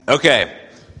Okay,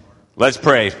 let's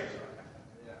pray.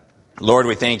 Lord,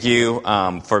 we thank you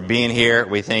for being here.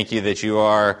 We thank you that you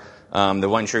are the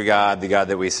one true God, the God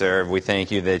that we serve. We thank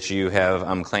you that you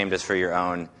have claimed us for your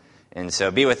own. And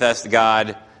so be with us,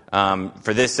 God,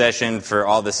 for this session, for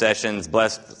all the sessions.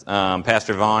 Bless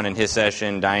Pastor Vaughn and his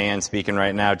session, Diane speaking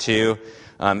right now too.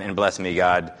 And bless me,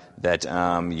 God, that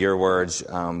your words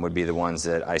would be the ones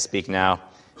that I speak now.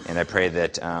 And I pray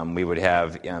that we would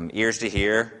have ears to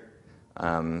hear,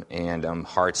 and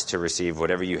hearts to receive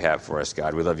whatever you have for us,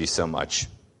 God. We love you so much.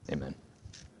 Amen.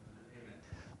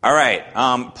 All right.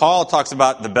 Paul talks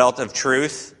about the belt of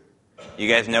truth. You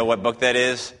guys know what book that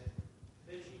is?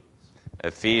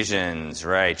 Ephesians,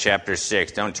 right, chapter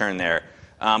 6. Don't turn there.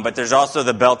 But there's also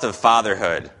the belt of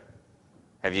fatherhood.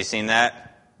 Have you seen that?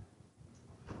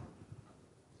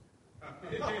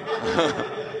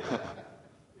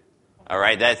 All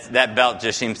right, that belt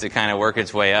just seems to kind of work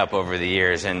its way up over the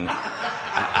years, and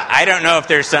I don't know if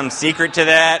there's some secret to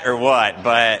that or what,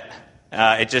 but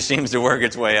it just seems to work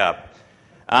its way up.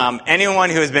 Anyone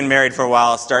who has been married for a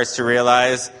while starts to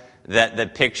realize that the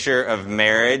picture of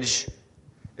marriage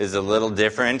is a little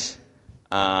different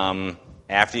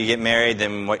after you get married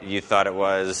than what you thought it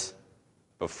was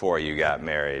before you got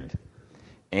married.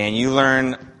 And you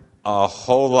learn a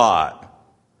whole lot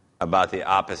about the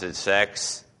opposite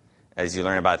sex as you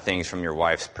learn about things from your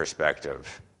wife's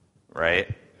perspective, right?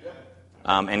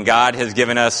 And God has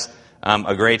given us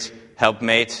a great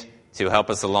helpmate to help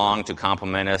us along, to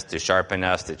complement us, to sharpen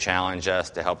us, to challenge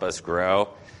us, to help us grow.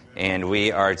 And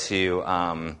we are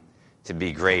to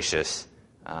be gracious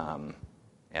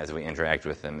as we interact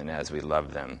with them and as we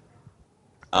love them.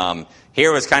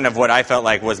 Here was kind of what I felt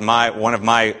like was one of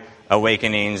my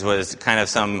awakenings, was kind of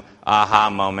some aha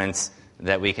moments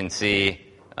that we can see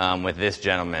with this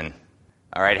gentleman.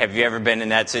 All right, have you ever been in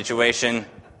that situation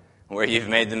where you've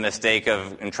made the mistake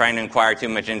of trying to inquire too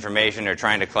much information or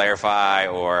trying to clarify,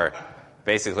 or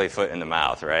basically foot in the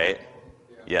mouth, right?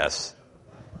 Yes.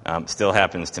 Still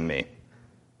happens to me.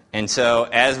 And so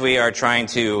as we are trying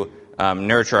to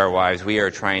nurture our wives, we are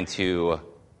trying to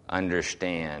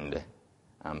understand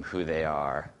who they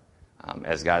are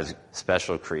as God's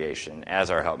special creation,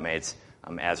 as our helpmates,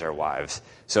 as our wives.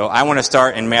 So I want to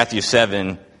start in Matthew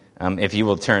 7, if you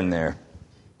will turn there.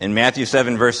 In Matthew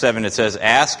 7, verse 7, it says,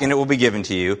 "Ask, and it will be given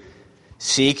to you.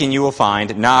 Seek, and you will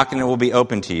find. Knock, and it will be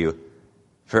opened to you.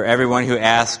 For everyone who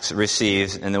asks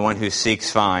receives, and the one who seeks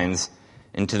finds,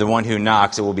 and to the one who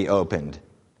knocks it will be opened.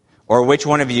 Or which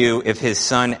one of you, if his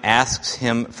son asks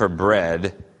him for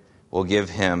bread, will give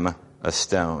him a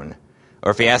stone? Or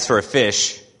if he asks for a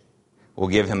fish, will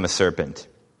give him a serpent?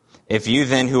 If you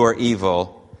then, who are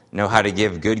evil, know how to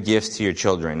give good gifts to your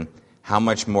children, how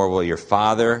much more will your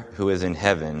Father who is in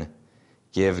heaven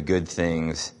give good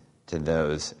things to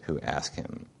those who ask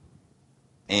him?"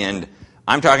 And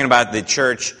I'm talking about the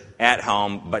church at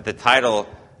home, but the title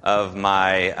of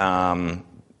my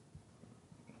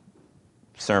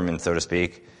sermon, so to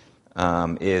speak,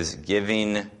 is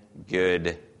Giving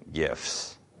Good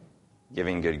Gifts.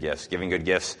 Giving good gifts. Giving good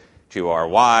gifts to our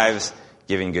wives,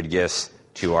 giving good gifts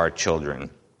to our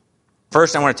children.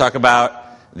 First, I want to talk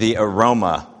about the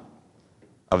aroma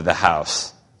of the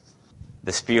house.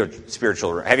 The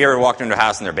spiritual. Have you ever walked into a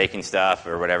house and they're baking stuff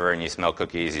or whatever, and you smell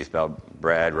cookies, you smell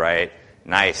bread, right?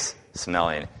 Nice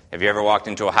smelling. Have you ever walked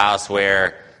into a house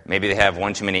where maybe they have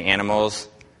one too many animals,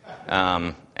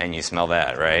 and you smell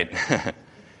that, right?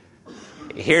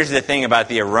 Here's the thing about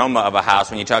the aroma of a house.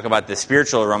 When you talk about the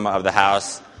spiritual aroma of the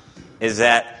house, is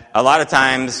that a lot of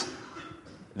times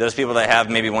those people that have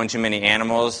maybe one too many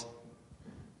animals.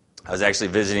 I was actually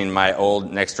visiting my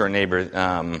old next-door neighbor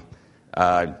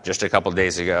just a couple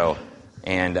days ago,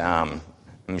 and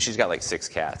she's got like 6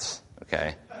 cats,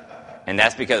 okay? And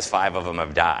that's because 5 of them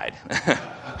have died.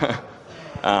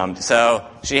 So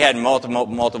she had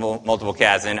multiple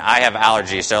cats, and I have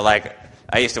allergies, so like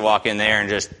I used to walk in there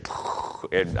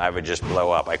and I would just blow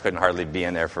up. I couldn't hardly be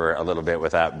in there for a little bit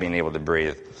without being able to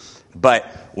breathe. But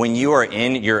when you are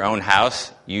in your own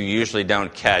house, you usually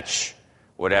don't catch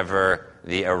whatever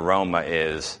the aroma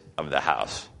is of the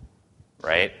house,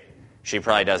 right? She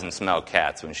probably doesn't smell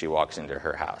cats when she walks into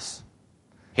her house.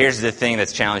 Here's the thing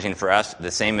that's challenging for us.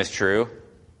 The same is true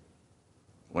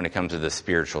when it comes to the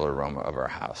spiritual aroma of our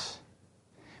house.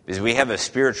 Because we have a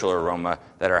spiritual aroma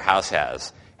that our house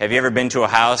has. Have you ever been to a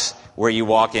house where you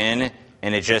walk in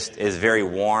and it just is very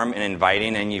warm and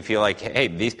inviting and you feel like, hey,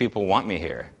 these people want me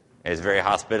here? It's very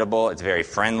hospitable, it's very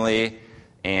friendly,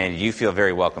 and you feel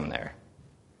very welcome there.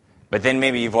 But then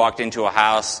maybe you've walked into a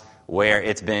house where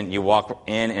you walk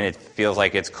in and it feels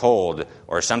like it's cold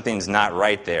or something's not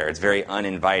right there. It's very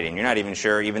uninviting. You're not even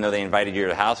sure, even though they invited you to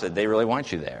the house, that they really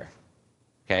want you there.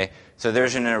 Okay? So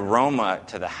there's an aroma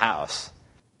to the house.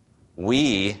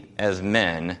 We, as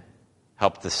men,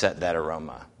 help to set that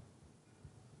aroma.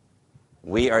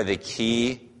 We are the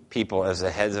key people as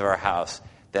the heads of our house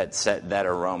that set that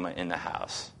aroma in the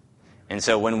house. And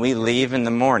so when we leave in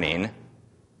the morning,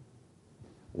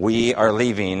 we are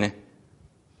leaving,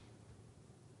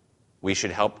 we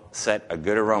should help set a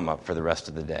good aroma for the rest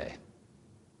of the day.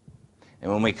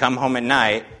 And when we come home at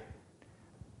night,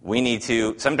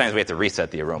 sometimes we have to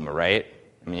reset the aroma, right?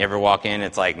 I mean, you ever walk in,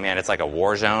 it's like a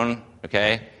war zone,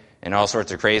 okay? And all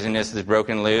sorts of craziness is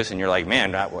broken loose, and you're like,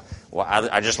 man,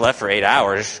 I just left for 8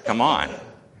 hours, come on.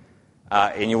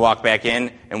 And you walk back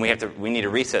in, and we need to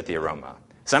reset the aroma.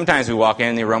 Sometimes we walk in,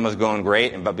 and the aroma's going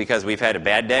great, but because we've had a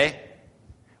bad day,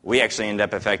 we actually end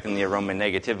up affecting the aroma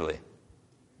negatively.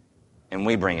 And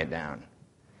we bring it down.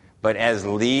 But as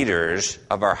leaders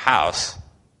of our house,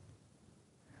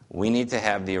 we need to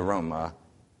have the aroma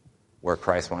where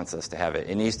Christ wants us to have it.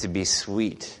 It needs to be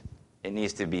sweet. It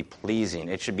needs to be pleasing.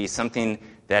 It should be something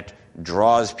that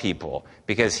draws people.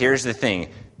 Because here's the thing.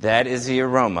 That is the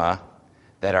aroma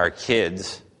that our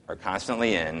kids are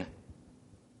constantly in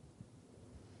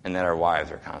and that our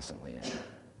wives are constantly in.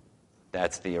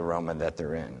 That's the aroma that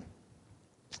they're in.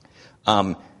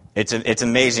 It's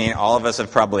amazing. All of us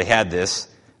have probably had this,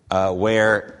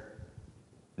 where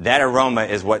that aroma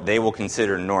is what they will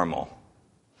consider normal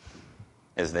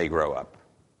as they grow up.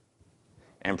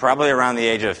 And probably around the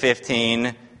age of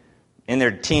 15, in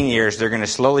their teen years, they're going to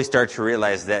slowly start to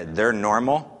realize that their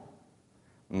normal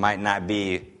might not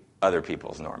be other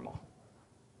people's normal.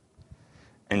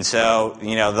 And so,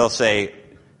 they'll say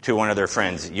to one of their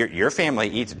friends, your family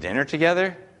eats dinner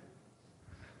together?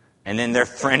 And then their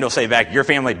friend will say back, your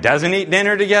family doesn't eat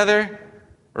dinner together?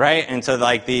 Right? And so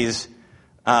like these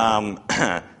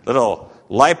little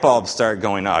light bulbs start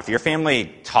going off. Your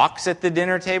family talks at the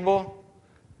dinner table?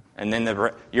 And then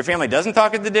your family doesn't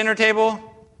talk at the dinner table?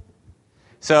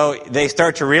 So they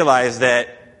start to realize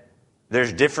that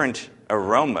there's different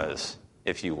aromas,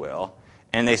 if you will.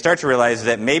 And they start to realize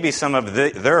that maybe some of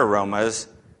their aromas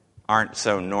aren't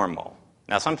so normal.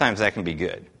 Now, sometimes that can be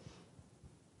good.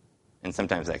 And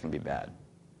sometimes that can be bad.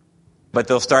 But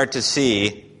they'll start to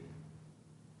see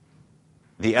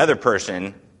the other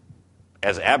person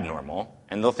as abnormal,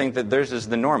 and they'll think that theirs is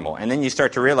the normal. And then you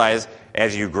start to realize,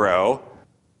 as you grow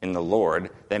in the Lord,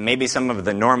 that maybe some of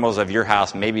the normals of your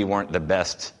house maybe weren't the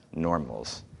best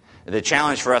normals. The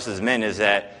challenge for us as men is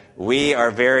that we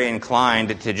are very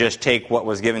inclined to just take what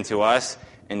was given to us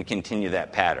and continue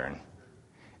that pattern.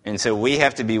 And so we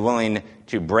have to be willing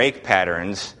to break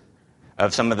patterns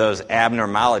of some of those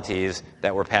abnormalities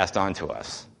that were passed on to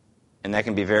us. And that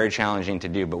can be very challenging to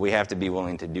do, but we have to be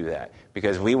willing to do that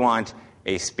because we want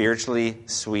a spiritually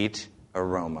sweet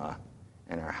aroma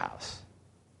in our house.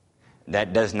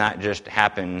 That does not just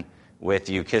happen with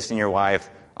you kissing your wife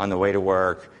on the way to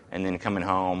work and then coming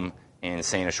home and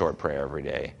saying a short prayer every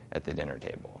day at the dinner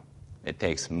table. It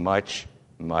takes much,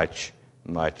 much,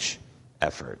 much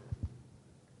effort.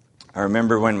 I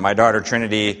remember when my daughter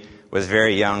Trinity was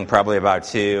very young, probably about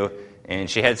 2, and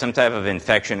she had some type of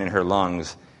infection in her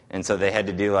lungs. And so they had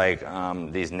to do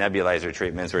these nebulizer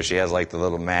treatments where she has the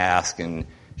little mask and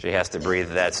she has to breathe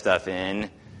that stuff in.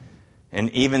 And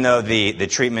even though the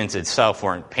treatments itself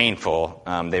weren't painful,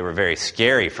 they were very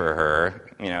scary for her,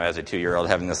 as a 2-year-old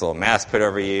having this little mask put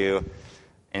over you.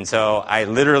 And so I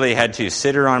literally had to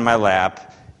sit her on my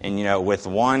lap and, with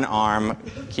one arm,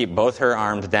 keep both her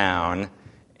arms down,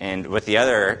 and with the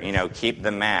other, keep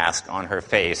the mask on her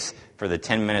face for the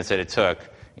 10 minutes that it took,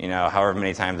 however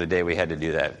many times a day we had to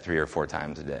do that, 3 or 4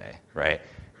 times a day, right?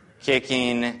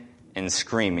 Kicking and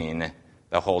screaming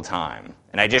the whole time.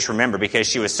 And I just remember because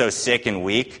she was so sick and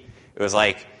weak, it was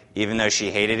like, even though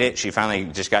she hated it, she finally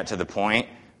just got to the point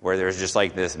where there was just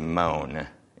this moan,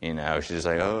 She's just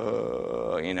like,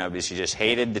 oh, because she just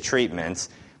hated the treatments,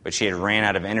 but she had ran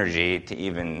out of energy to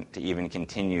even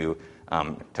continue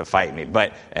to fight me.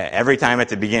 But every time at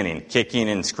the beginning, kicking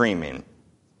and screaming,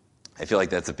 I feel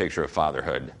like that's a picture of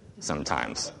fatherhood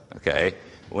sometimes, okay?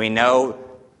 We know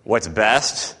what's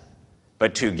best,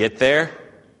 but to get there,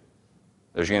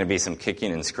 there's going to be some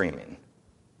kicking and screaming,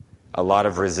 a lot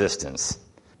of resistance.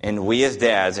 And we as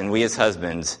dads and we as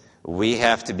husbands, we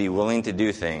have to be willing to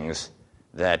do things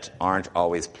that aren't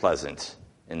always pleasant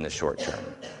in the short term.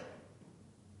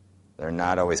 They're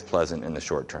not always pleasant in the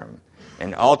short term.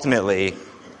 And ultimately,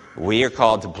 we are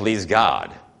called to please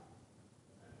God,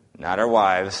 not our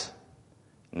wives,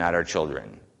 not our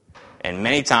children. And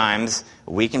many times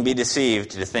we can be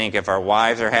deceived to think if our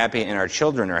wives are happy and our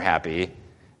children are happy,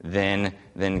 then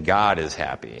God is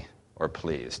happy or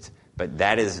pleased. But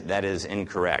that is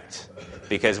incorrect.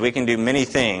 Because we can do many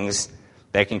things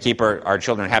that can keep our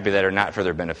children happy that are not for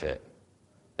their benefit,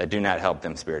 that do not help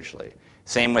them spiritually.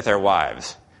 Same with our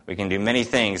wives. We can do many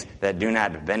things that do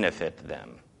not benefit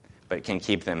them, but can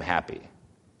keep them happy.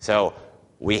 So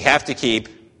we have to keep,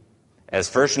 as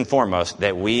first and foremost,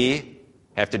 that we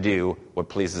have to do what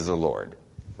pleases the Lord,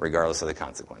 regardless of the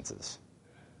consequences.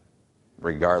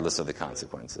 Regardless of the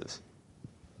consequences.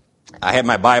 I had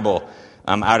my Bible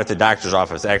out at the doctor's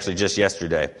office, actually just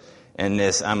yesterday, and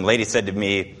this lady said to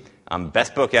me,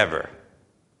 best book ever.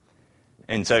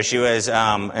 And so she was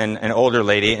an older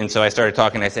lady, and so I started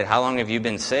talking. I said, how long have you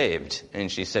been saved? And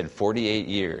she said, 48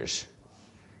 years.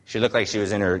 She looked like she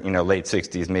was in her late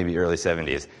 60s, maybe early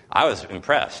 70s. I was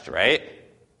impressed, right?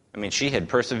 I mean, she had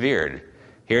persevered.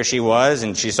 Here she was,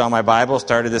 and she saw my Bible,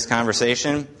 started this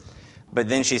conversation. But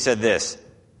then she said this.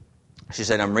 She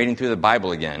said, I'm reading through the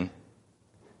Bible again.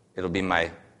 It'll be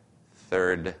my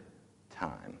third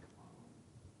time.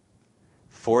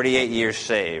 48 years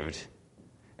saved,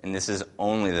 and this is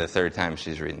only the third time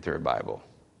she's reading through her Bible.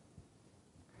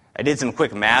 I did some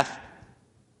quick math.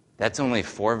 That's only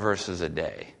 4 verses a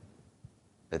day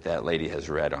that lady has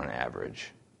read on average.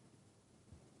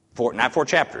 Not 4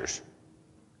 chapters.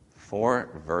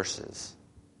 4 verses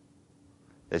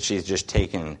that she's just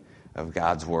taken of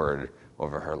God's Word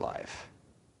over her life.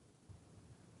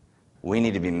 We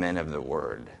need to be men of the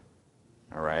Word,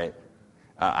 all right?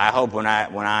 I hope when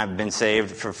I've been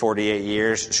saved for 48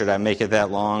 years, should I make it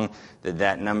that long,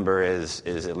 that number is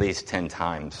at least 10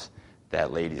 times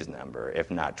that lady's number, if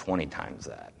not 20 times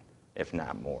that, if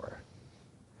not more.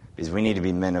 Because we need to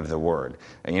be men of the Word.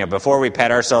 And, before we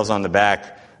pat ourselves on the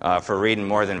back for reading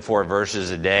more than 4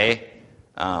 verses a day,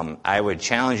 I would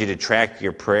challenge you to track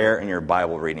your prayer and your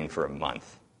Bible reading for a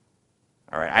month.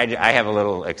 All right, I have a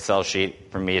little Excel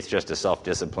sheet. For me, it's just a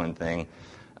self-discipline thing,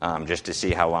 just to see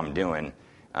how I'm doing.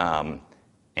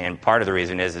 And part of the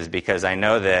reason is because I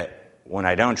know that when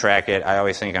I don't track it, I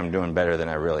always think I'm doing better than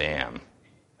I really am.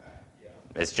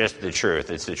 It's just the truth.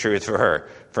 It's the truth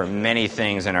for many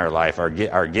things in our life,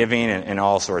 our giving and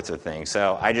all sorts of things.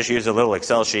 So I just use a little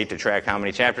Excel sheet to track how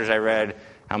many chapters I read,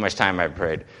 how much time I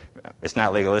prayed. It's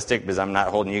not legalistic because I'm not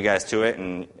holding you guys to it,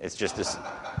 and it's just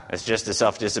a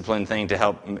self-discipline thing to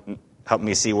help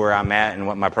me see where I'm at and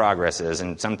what my progress is.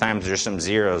 And sometimes there's some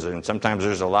zeros, and sometimes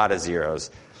there's a lot of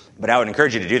zeros. But I would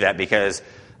encourage you to do that because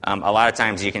a lot of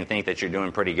times you can think that you're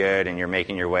doing pretty good and you're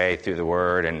making your way through the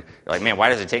Word, and you're like, man, why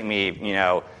does it take me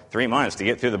 3 months to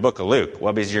get through the book of Luke?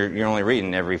 Well, because you're only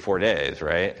reading every 4 days,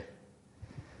 right?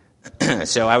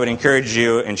 So I would encourage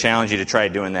you and challenge you to try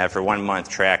doing that for 1 month.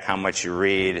 Track how much you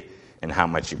read and how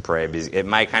much you pray. Because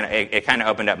it kind of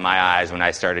opened up my eyes when I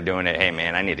started doing it. Hey,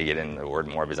 man, I need to get in the Word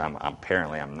more because I'm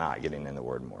not getting in the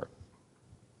Word more.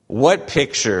 What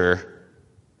picture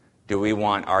do we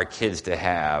want our kids to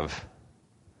have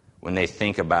when they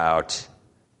think about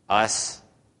us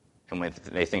and when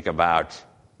they think about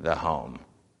the home?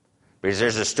 Because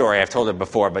there's a story, I've told it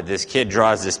before, but this kid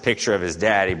draws this picture of his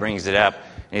dad. He brings it up,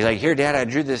 and he's like, here, Dad, I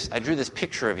drew this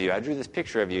picture of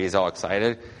you. He's all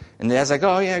excited. And the dad's like,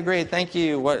 oh, yeah, great, thank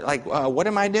you. What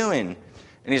am I doing?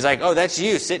 And he's like, oh, that's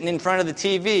you sitting in front of the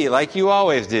TV like you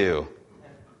always do.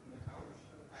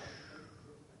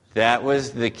 That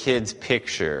was the kid's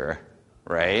picture,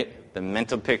 right? The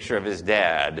mental picture of his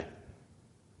dad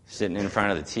sitting in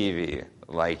front of the TV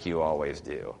like you always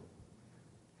do.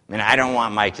 I mean, I don't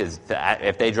want my kids to,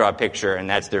 if they draw a picture and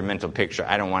that's their mental picture,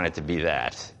 I don't want it to be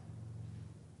that.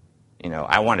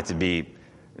 I want it to be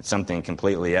something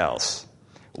completely else.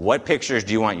 What pictures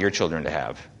do you want your children to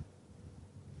have?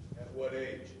 At what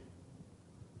age?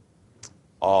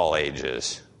 All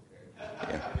ages.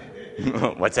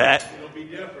 Yeah. What's that? It'll be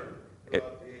different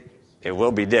throughout the ages. It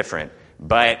will be different.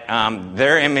 But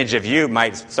their image of you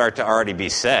might start to already be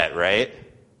set, right?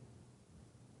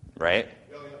 Right?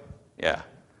 Yeah.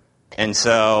 And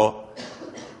so,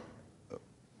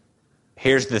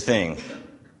 here's the thing.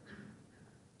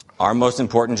 Our most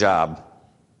important job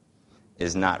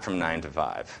is not from 9 to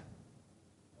 5.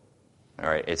 All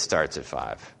right, it starts at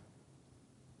 5.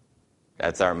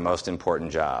 That's our most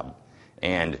important job.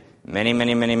 And many,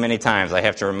 many, many, many times I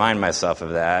have to remind myself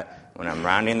of that when I'm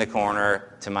rounding the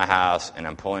corner to my house and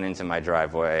I'm pulling into my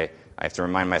driveway. I have to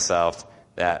remind myself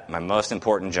that my most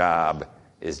important job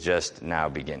is just now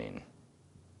beginning.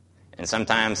 And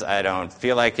sometimes I don't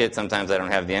feel like it. Sometimes I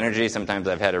don't have the energy. Sometimes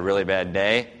I've had a really bad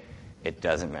day. It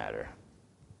doesn't matter.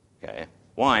 Okay?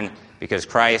 1, because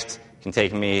Christ can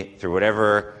take me through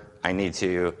whatever I need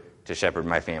to to shepherd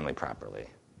my family properly.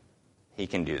 He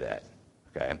can do that,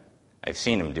 okay? I've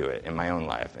seen him do it in my own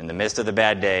life. In the midst of the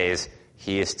bad days,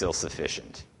 he is still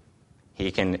sufficient.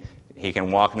 He can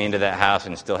walk me into that house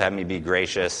and still have me be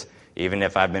gracious, even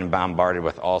if I've been bombarded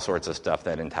with all sorts of stuff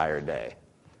that entire day.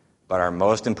 But our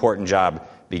most important job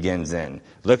begins then.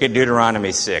 Look at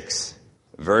Deuteronomy 6,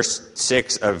 verse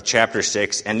 6 of chapter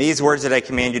 6. And these words that I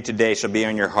command you today shall be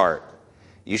on your heart.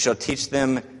 You shall teach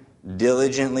them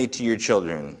diligently to your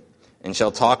children, and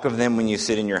shall talk of them when you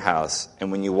sit in your house,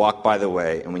 and when you walk by the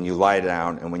way, and when you lie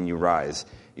down, and when you rise.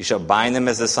 You shall bind them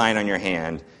as a sign on your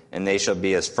hand, and they shall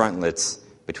be as frontlets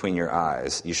between your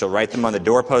eyes. You shall write them on the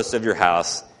doorposts of your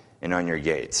house and on your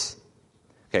gates.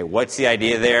 Okay, what's the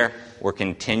idea there? We're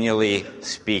continually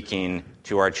speaking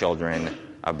to our children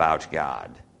about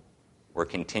God. We're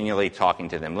continually talking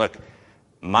to them. Look,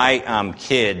 my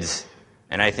kids,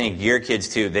 and I think your kids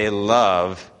too, they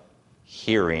love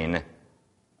hearing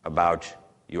about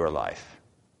your life.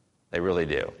 They really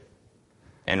do.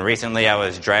 And recently I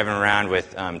was driving around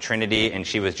with Trinity, and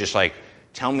she was just like,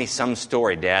 tell me some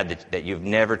story, Dad, that you've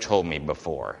never told me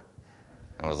before.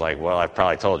 I was like, well, I've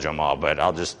probably told you them all, but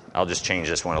I'll just change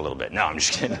this one a little bit. No, I'm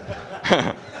just kidding.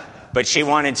 But she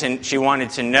wanted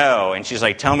to know, and she's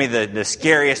like, tell me the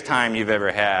scariest time you've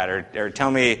ever had, or tell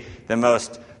me the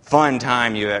most fun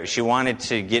time you ever. She wanted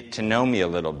to get to know me a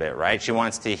little bit, right? She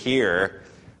wants to hear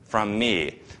from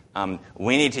me.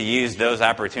 We need to use those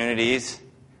opportunities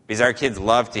because our kids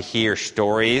love to hear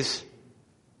stories.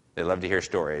 They love to hear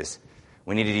stories.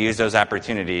 We need to use those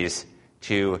opportunities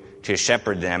to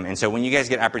shepherd them. And so when you guys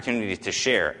get opportunities to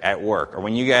share at work, or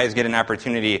when you guys get an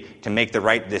opportunity to make the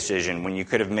right decision when you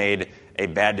could have made a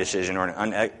bad decision or an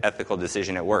unethical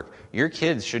decision at work, your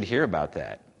kids should hear about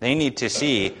that. They need to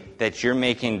see that you're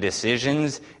making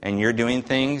decisions and you're doing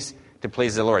things to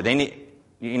please the Lord. They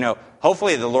need,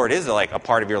 hopefully the Lord is like a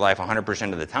part of your life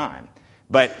 100% of the time.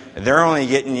 But they're only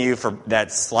getting you for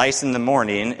that slice in the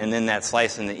morning and then that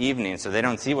slice in the evening, so they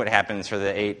don't see what happens for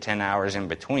the 8-10 hours in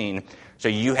between. So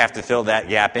you have to fill that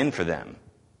gap in for them.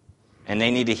 And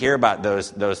they need to hear about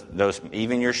those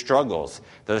even your struggles,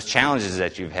 those challenges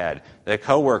that you've had, the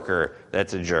coworker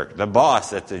that's a jerk, the boss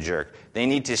that's a jerk. They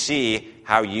need to see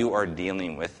how you are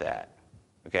dealing with that.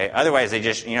 Okay? Otherwise, they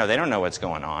just, they don't know what's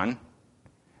going on.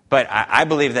 But I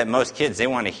believe that most kids, they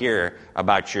want to hear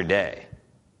about your day.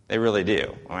 They really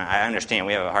do. I understand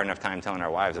we have a hard enough time telling our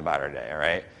wives about our day, all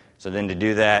right? So then to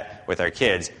do that with our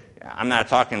kids, I'm not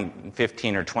talking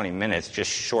 15 or 20 minutes, just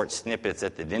short snippets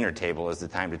at the dinner table is the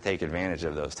time to take advantage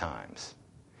of those times.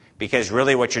 Because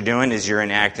really what you're doing is you're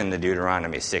enacting the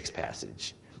Deuteronomy 6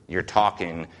 passage. You're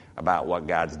talking about what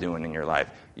God's doing in your life.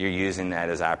 You're using that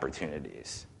as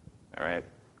opportunities, all right?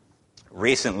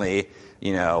 Recently,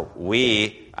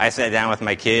 I sat down with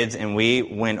my kids and we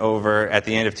went over at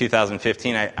the end of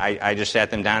 2015. I just sat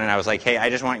them down and I was like, hey,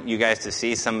 I just want you guys to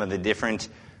see some of the different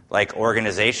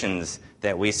organizations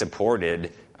that we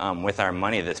supported with our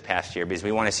money this past year, because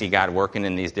we want to see God working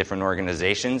in these different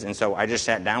organizations. And so I just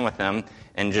sat down with them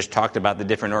and just talked about the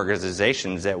different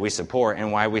organizations that we support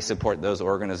and why we support those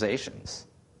organizations.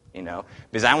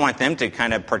 Because I want them to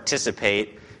kind of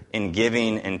participate in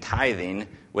giving and tithing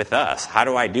with us. How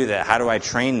do I do that? How do I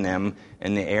train them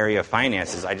in the area of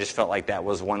finances? I just felt like that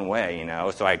was one way,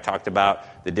 So I talked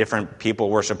about the different people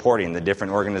we're supporting, the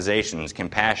different organizations,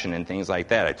 compassion and things like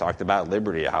that. I talked about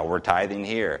Liberty, how we're tithing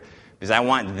here. Because I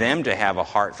want them to have a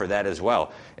heart for that as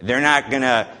well.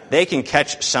 They can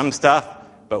catch some stuff,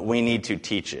 but we need to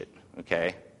teach it,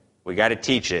 okay? We got to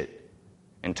teach it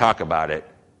and talk about it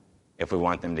if we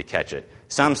want them to catch it.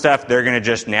 Some stuff they're going to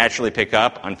just naturally pick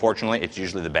up. Unfortunately, it's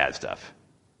usually the bad stuff.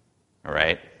 All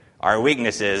right? Our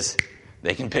weakness is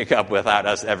they can pick up without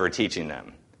us ever teaching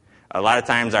them. A lot of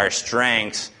times our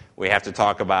strengths we have to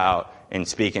talk about and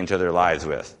speak into their lives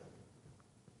with.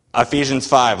 Ephesians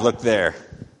 5, look there.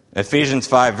 Ephesians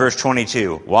 5, verse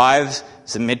 22. Wives,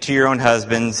 submit to your own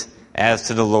husbands as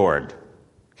to the Lord.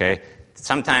 Okay?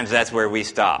 Sometimes that's where we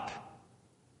stop.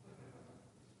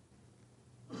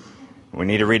 We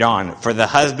need to read on. For the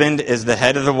husband is the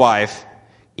head of the wife,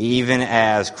 even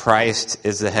as Christ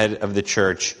is the head of the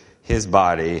church, his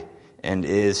body, and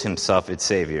is himself its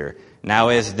Savior. Now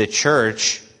as the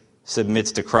church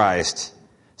submits to Christ,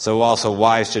 so also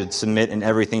wives should submit in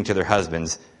everything to their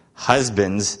husbands.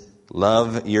 Husbands,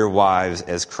 love your wives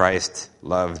as Christ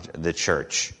loved the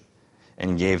church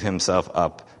and gave himself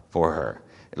up for her.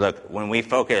 Look, when we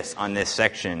focus on this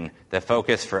section, the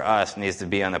focus for us needs to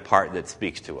be on the part that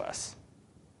speaks to us.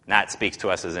 Not speaks to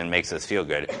us as in makes us feel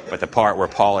good, but the part where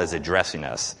Paul is addressing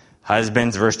us.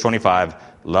 Husbands, verse 25,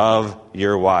 love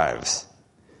your wives.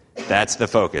 That's the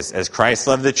focus. As Christ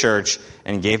loved the church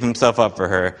and gave himself up for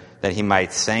her, that he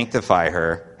might sanctify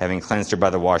her, having cleansed her by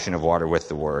the washing of water with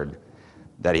the word,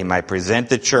 that he might present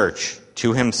the church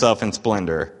to himself in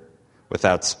splendor,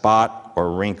 without spot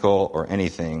or wrinkle or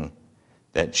anything,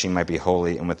 that she might be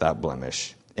holy and without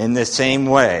blemish. In the same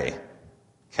way,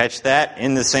 catch that?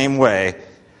 In the same way,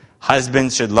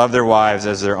 husbands should love their wives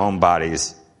as their own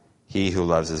bodies. He who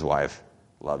loves his wife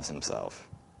loves himself.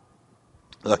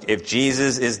 Look, if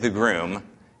Jesus is the groom,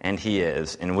 and he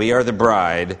is, and we are the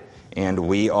bride, and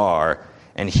we are,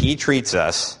 and he treats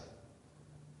us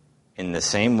in the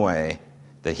same way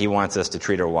that he wants us to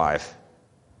treat our wife,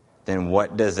 then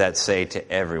what does that say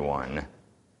to everyone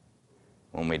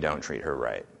when we don't treat her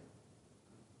right?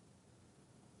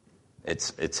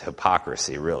 It's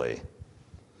hypocrisy, really.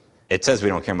 It says we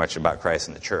don't care much about Christ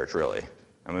and the church, really.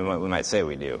 I mean, we might say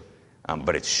we do,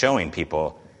 but it's showing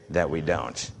people that we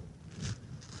don't.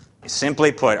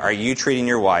 Simply put, are you treating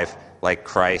your wife like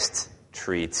Christ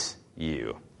treats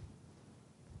you?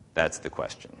 That's the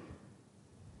question.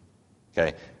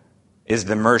 Okay. Is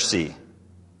the mercy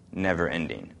never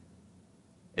ending?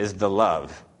 Is the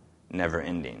love never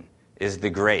ending? Is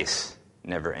the grace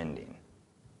never ending?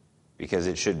 Because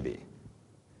it should be.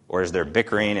 Or is there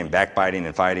bickering and backbiting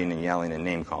and fighting and yelling and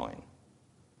name calling?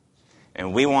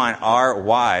 And we want our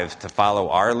wives to follow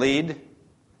our lead,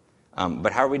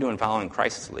 but how are we doing following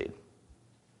Christ's lead?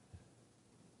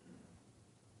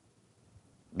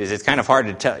 Because it's kind of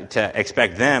hard to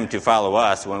expect them to follow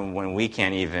us when we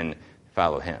can't even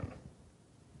follow him.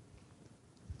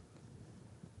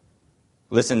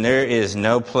 Listen, there is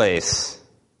no place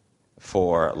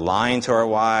for lying to our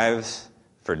wives,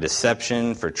 for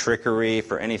deception, for trickery,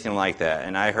 for anything like that.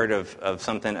 And I heard of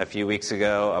something a few weeks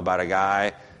ago about a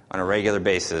guy on a regular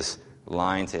basis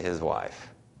lying to his wife.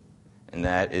 And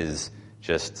that is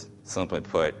just, simply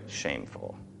put,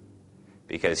 shameful.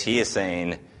 Because he is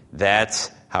saying that's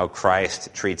how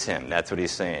Christ treats him. That's what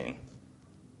he's saying.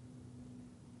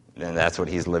 And that's what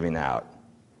he's living out.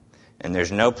 And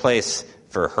there's no place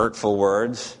for hurtful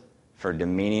words, for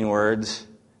demeaning words,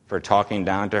 for talking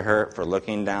down to her, for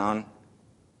looking down.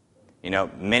 You know,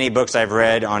 many books I've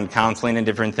read on counseling and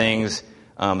different things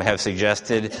have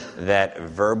suggested that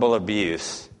verbal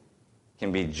abuse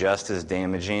can be just as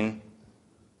damaging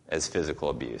as physical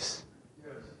abuse.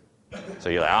 So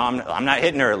you're like, oh, I'm not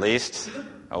hitting her at least.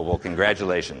 Oh, well,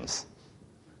 congratulations.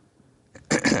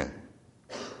 You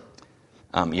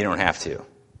don't have to.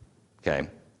 Okay?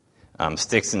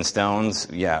 Sticks and stones,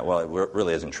 yeah, well, it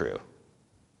really isn't true.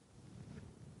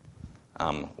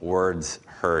 Words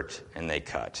hurt and they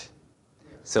cut.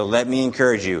 So let me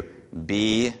encourage you,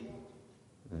 be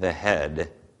the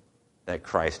head that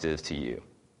Christ is to you.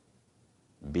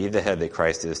 Be the head that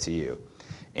Christ is to you.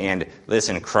 And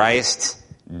listen, Christ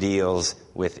deals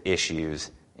with issues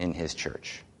in his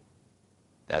church.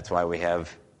 That's why we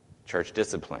have church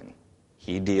discipline.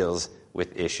 He deals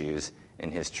with issues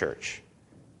in his church.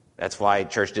 That's why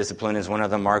church discipline is one of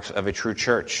the marks of a true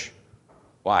church.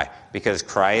 Why? Because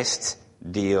Christ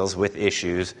deals with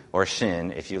issues, or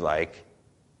sin, if you like,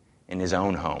 in his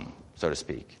own home, so to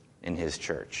speak, in his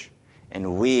church.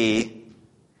 And we,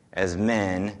 as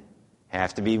men,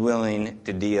 have to be willing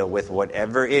to deal with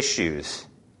whatever issues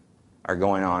are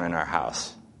going on in our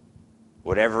house.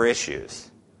 Whatever issues.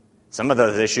 Some of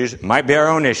those issues might be our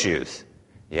own issues.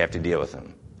 You have to deal with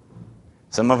them.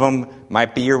 Some of them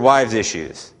might be your wife's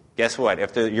issues. Guess what?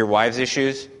 If they're your wife's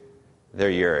issues, they're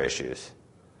your issues.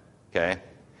 Okay?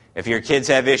 If your kids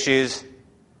have issues,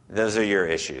 those are your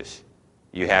issues.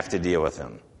 You have to deal with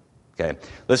them. Okay?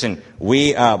 Listen,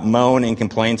 we moan and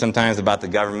complain sometimes about the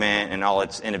government and all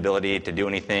its inability to do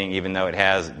anything, even though it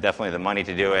has definitely the money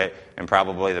to do it and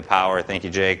probably the power. Thank you,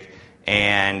 Jake.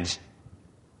 And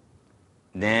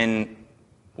then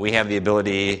we have the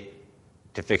ability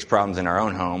to fix problems in our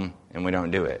own home, and we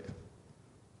don't do it.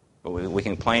 But we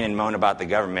complain and moan about the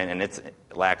government and its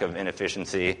lack of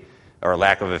inefficiency or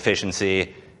lack of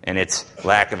efficiency and its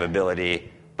lack of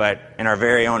ability. But in our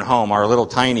very own home, our little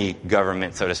tiny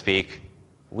government, so to speak,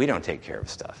 we don't take care of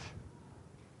stuff.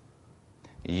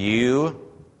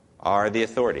 You are the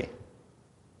authority.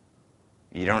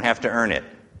 You don't have to earn it.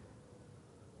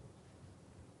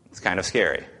 It's kind of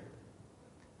scary.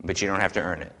 But you don't have to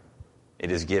earn it.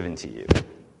 It is given to you.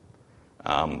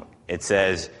 It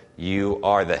says you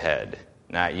are the head.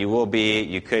 Not you will be,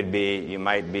 you could be, you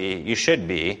might be, you should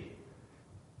be.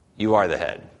 You are the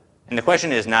head. And the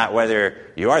question is not whether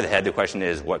you are the head. The question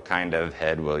is, what kind of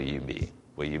head will you be?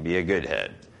 Will you be a good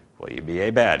head? Will you be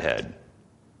a bad head?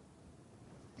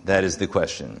 That is the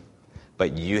question.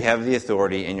 But you have the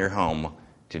authority in your home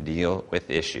to deal with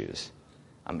issues.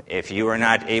 If you are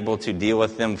not able to deal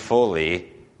with them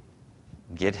fully,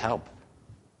 get help.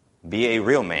 Be a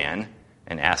real man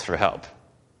and ask for help.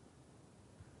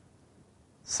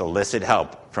 Solicit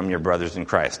help from your brothers in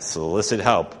Christ. Solicit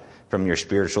help from your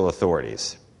spiritual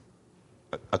authorities.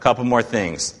 A couple more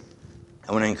things.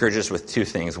 I want to encourage us with two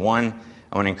things. One,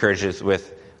 I want to encourage us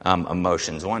with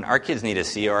emotions. One, our kids need to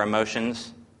see our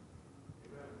emotions.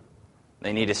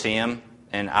 They need to see them.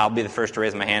 And I'll be the first to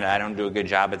raise my hand. I don't do a good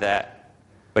job at that.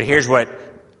 But here's what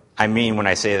I mean when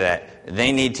I say that.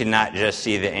 They need to not just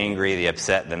see the angry, the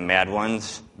upset, the mad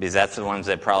ones, because that's the ones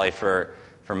that probably for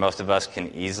most of us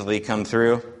can easily come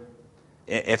through.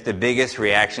 If the biggest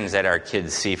reactions that our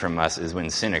kids see from us is when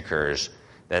sin occurs,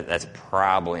 that's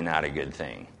probably not a good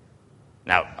thing.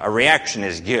 Now, a reaction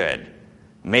is good,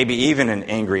 maybe even an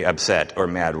angry, upset, or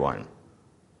mad one.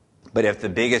 But if the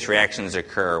biggest reactions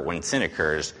occur when sin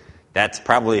occurs, that's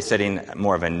probably setting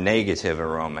more of a negative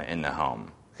aroma in the home.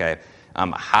 Okay,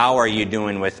 how are you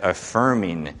doing with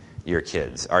affirming your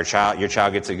kids? Your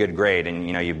child gets a good grade, and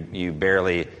you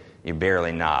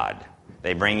barely nod.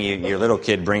 They bring you, your little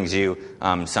kid brings you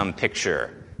some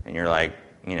picture, and you're like,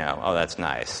 oh, that's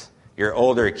nice. Your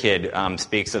older kid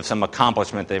speaks of some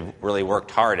accomplishment they've really worked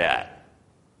hard at,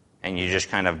 and you just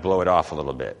kind of blow it off a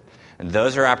little bit. And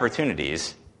those are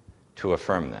opportunities to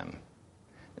affirm them.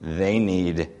 They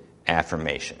need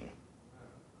affirmation.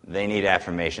 They need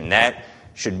affirmation. That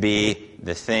should be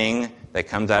the thing that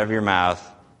comes out of your mouth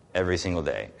every single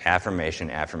day. Affirmation,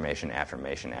 affirmation,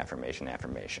 affirmation, affirmation,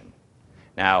 affirmation.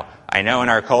 Now, I know in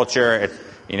our culture,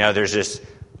 there's this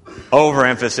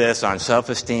overemphasis on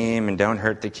self-esteem and don't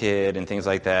hurt the kid and things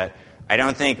like that. I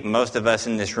don't think most of us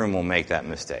in this room will make that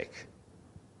mistake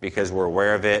because we're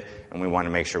aware of it and we want to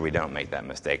make sure we don't make that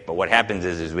mistake. But what happens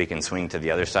is we can swing to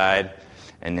the other side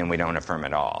and then we don't affirm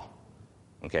at all.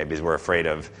 Okay, because we're afraid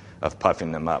of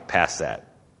puffing them up past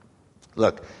that.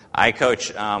 Look, I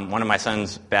coach one of my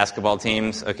son's basketball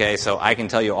teams, okay, so I can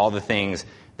tell you all the things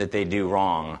that they do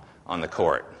wrong on the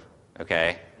court,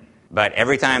 okay? But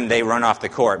every time they run off the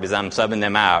court, because I'm subbing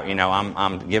them out,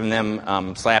 I'm giving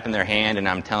them, slapping their hand, and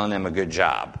I'm telling them a good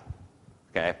job,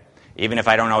 okay? Even if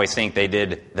I don't always think they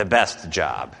did the best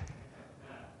job.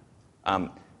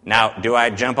 Now, do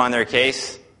I jump on their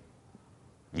case?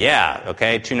 Yeah,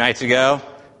 okay, 2 nights ago,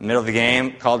 middle of the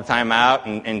game, called a timeout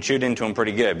and chewed into them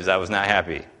pretty good because I was not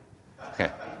happy.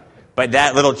 Okay. But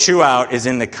that little chew out is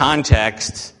in the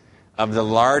context of the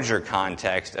larger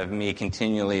context of me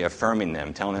continually affirming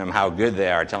them, telling them how good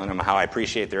they are, telling them how I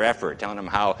appreciate their effort, telling them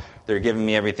how they're giving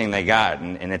me everything they got,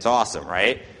 and it's awesome,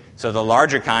 right? So the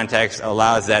larger context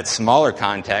allows that smaller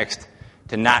context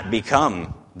to not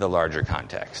become the larger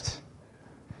context.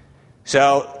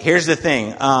 So here's the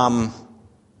thing.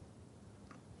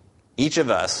 Each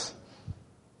of us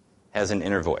has an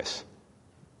inner voice,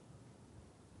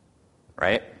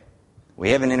 right?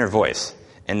 We have an inner voice,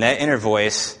 and that inner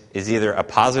voice is either a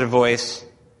positive voice,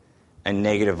 a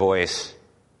negative voice,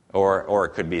 or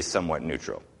it could be somewhat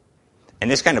neutral. And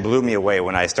this kind of blew me away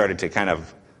when I started to kind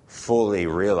of fully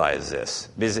realize this.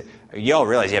 Because you all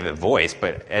realize you have a voice,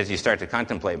 but as you start to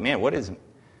contemplate, man, what is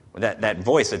that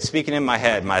voice that's speaking in my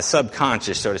head, my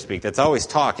subconscious, so to speak, that's always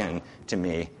talking to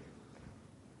me?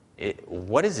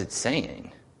 What is it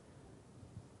saying?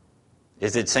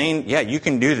 Is it saying, yeah, you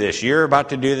can do this, you're about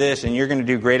to do this, and you're going to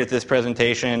do great at this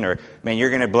presentation, or, man, you're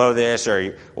going to blow this,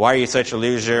 or, why are you such a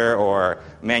loser, or,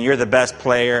 man, you're the best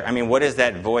player? I mean, what is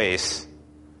that voice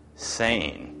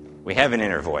saying? We have an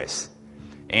inner voice.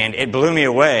 And it blew me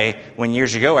away when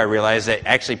years ago I realized that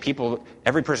actually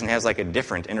every person has like a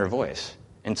different inner voice.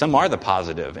 And some are the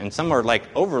positive, and some are like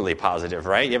overly positive,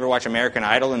 right? You ever watch American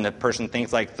Idol and the person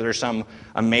thinks like they're some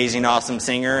amazing, awesome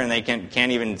singer and they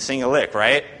can't even sing a lick,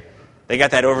 right? They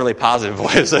got that overly positive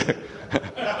voice. A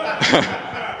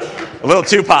little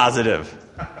too positive.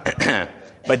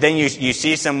 But then you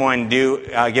see someone give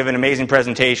an amazing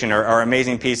presentation or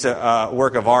amazing piece of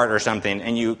work of art or something,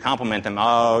 and you compliment them.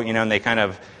 And they kind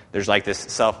of, there's like this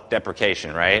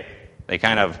self-deprecation, right? They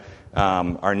kind of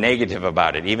are negative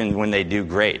about it, even when they do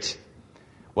great.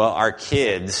 Well, our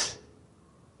kids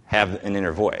have an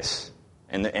inner voice.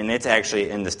 And it's actually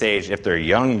in the stage, if they're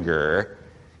younger,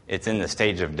 it's in the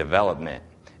stage of development.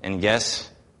 And guess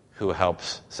who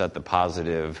helps set the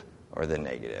positive or the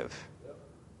negative?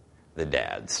 The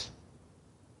dads.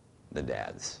 The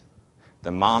dads.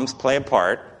 The moms play a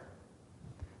part,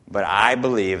 but I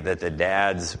believe that the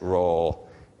dad's role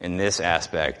in this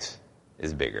aspect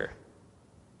is bigger.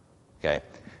 Okay?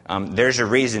 There's a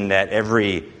reason that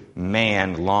every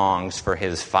man longs for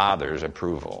his father's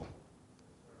approval.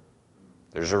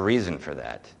 There's a reason for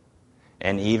that.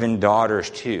 And even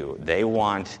daughters, too. They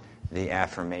want the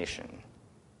affirmation.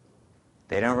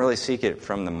 They don't really seek it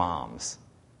from the moms.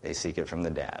 They seek it from the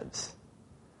dads.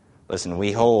 Listen,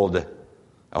 we hold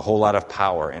a whole lot of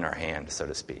power in our hand, so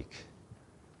to speak.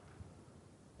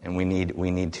 And we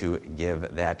need to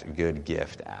give that good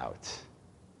gift out.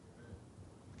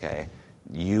 Okay?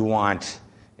 You want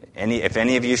if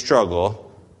any of you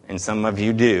struggle, and some of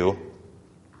you do,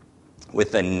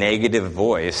 with a negative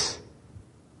voice,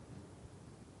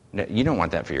 you don't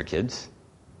want that for your kids.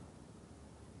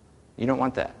 You don't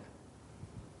want that.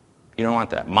 You don't want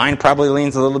that. Mine probably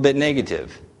leans a little bit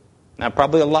negative. Now,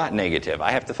 probably a lot negative.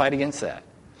 I have to fight against that.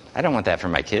 I don't want that for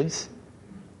my kids.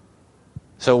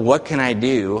 So what can I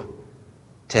do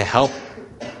to help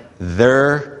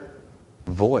their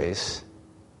voice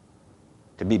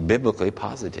to be biblically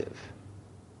positive?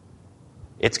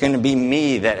 It's going to be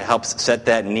me that helps set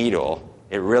that needle.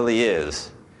 It really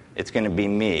is. It's going to be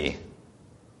me.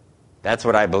 That's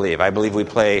what I believe. I believe we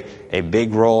play a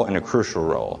big role and a crucial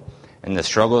role. And the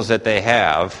struggles that they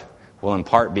have will in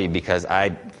part be because I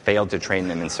failed to train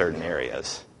them in certain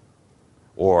areas.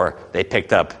 Or they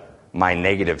picked up my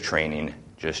negative training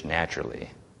just naturally.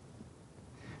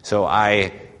 So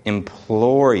I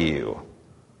implore you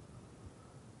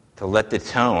to let the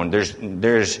tone,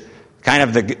 there's kind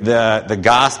of the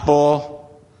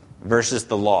gospel versus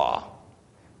the law.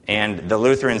 And the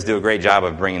Lutherans do a great job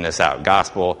of bringing this out,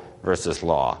 gospel versus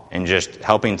law, and just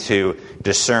helping to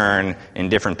discern in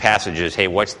different passages, hey,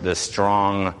 what's the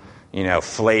strong,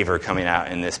 flavor coming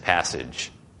out in this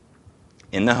passage?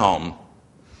 In the home,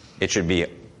 it should be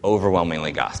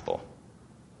overwhelmingly gospel.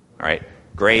 All right?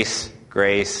 Grace,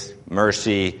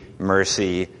 mercy,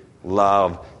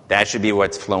 love, that should be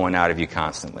what's flowing out of you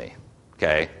constantly.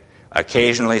 Okay?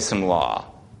 Occasionally some law.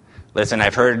 Listen,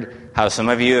 I've heard how some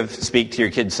of you speak to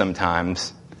your kids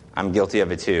sometimes. I'm guilty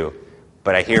of it too.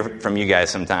 But I hear from you guys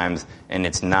sometimes, and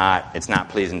it's not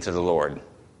pleasing to the Lord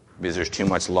because there's too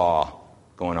much law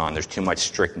going on. There's too much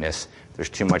strictness. There's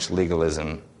too much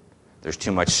legalism. There's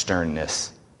too much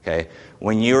sternness. Okay?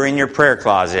 When you're in your prayer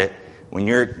closet, when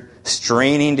you're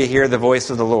straining to hear the voice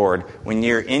of the Lord, when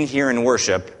you're in here in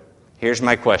worship, here's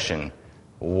my question.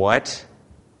 What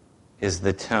is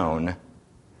the tone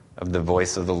of the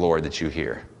voice of the Lord that you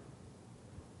hear?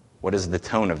 What is the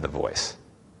tone of the voice?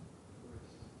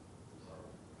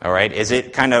 All right? Is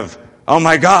it kind of, oh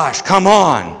my gosh, come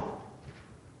on?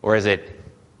 Or is it,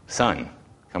 son,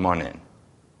 come on in?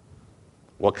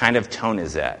 What kind of tone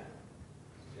is that?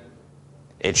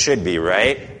 It should be,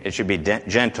 right? It should be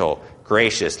gentle,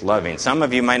 gracious, loving. Some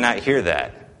of you might not hear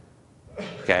that.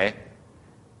 Okay?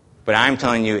 But I'm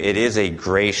telling you, it is a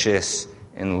gracious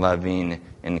and loving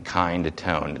and kind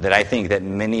tone that I think that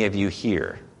many of you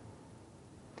hear.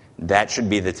 That should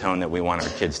be the tone that we want our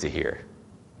kids to hear.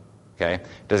 Okay?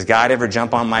 Does God ever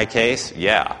jump on my case?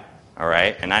 Yeah. All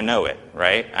right? And I know it,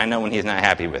 right? I know when he's not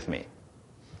happy with me.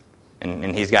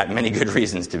 And he's got many good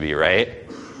reasons to be, right?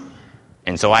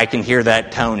 And so I can hear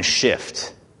that tone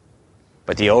shift.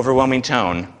 But the overwhelming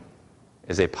tone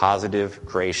is a positive,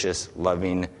 gracious,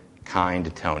 loving,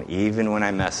 kind tone, even when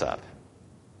I mess up,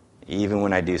 even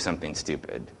when I do something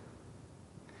stupid.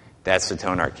 That's the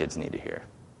tone our kids need to hear.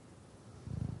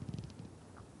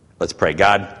 Let's pray.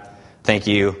 God, thank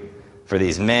you for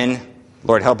these men.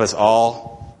 Lord, help us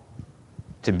all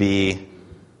to be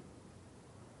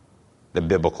the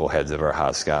biblical heads of our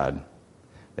house, God,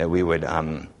 that we would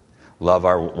love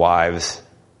our wives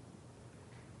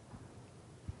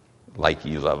like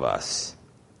you love us.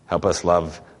 Help us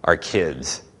love our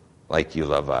kids like you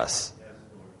love us.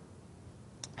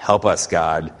 Help us,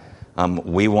 God.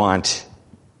 We want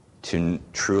to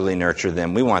truly nurture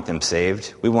them. We want them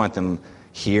saved. We want them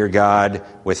here, God,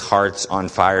 with hearts on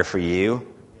fire for you.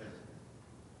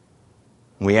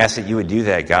 We ask that you would do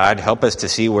that, God. Help us to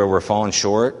see where we're falling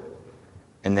short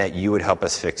and that you would help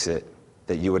us fix it,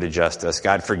 that you would adjust us.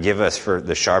 God, forgive us for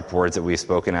the sharp words that we've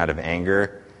spoken out of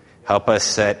anger. Help us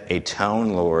set a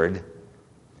tone, Lord,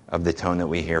 of the tone that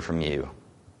we hear from you.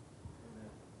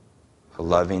 A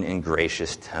loving and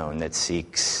gracious tone that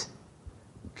seeks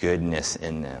goodness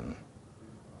in them.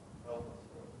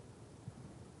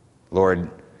 Lord,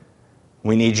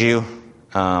 we need you.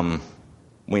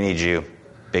 We need you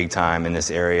big time in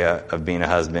this area of being a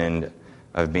husband,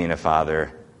 of being a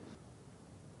father.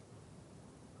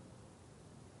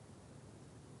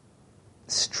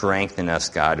 Strengthen us,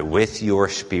 God, with your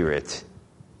Spirit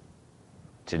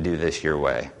to do this your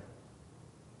way.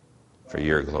 For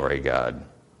your glory, God.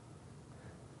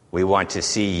 We want to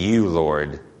see you,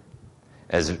 Lord,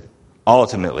 as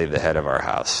ultimately the head of our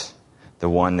house. The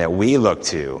one that we look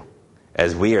to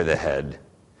as we are the head.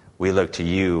 We look to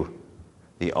you,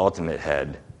 the ultimate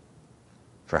head,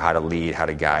 for how to lead, how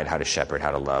to guide, how to shepherd, how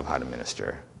to love, how to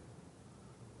minister.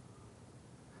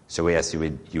 So we ask you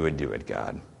would do it,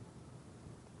 God.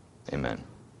 Amen.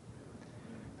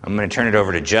 I'm going to turn it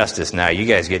over to Justice now. You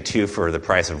guys get 2 for the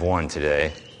price of 1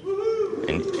 today.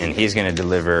 And he's going to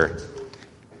deliver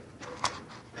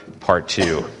part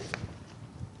 2.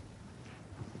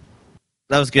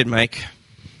 That was good, Mike.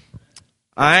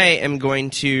 I am going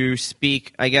to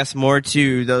speak, I guess, more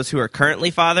to those who are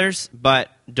currently fathers, but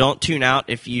don't tune out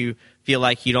if you feel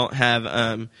like you don't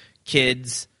have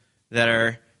kids that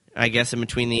are, I guess, in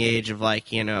between the age of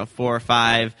 4 or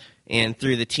 5 and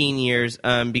through the teen years,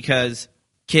 because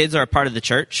kids are a part of the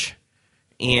church.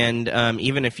 And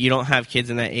even if you don't have kids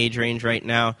in that age range right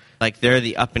now, they're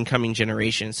the up-and-coming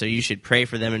generation, so you should pray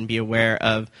for them and be aware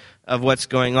of what's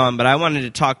going on. But I wanted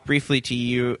to talk briefly to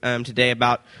you today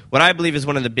about what I believe is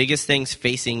one of the biggest things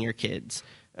facing your kids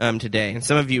today. And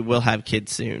some of you will have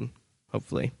kids soon,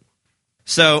 hopefully.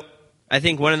 So I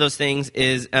think one of those things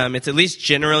is it's at least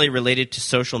generally related to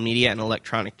social media and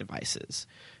electronic devices.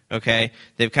 Okay?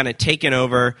 They've kind of taken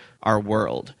over our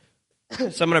world. So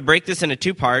I'm going to break this into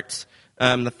 2 parts.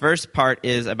 The first part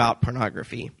is about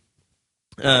pornography.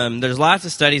 There's lots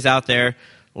of studies out there,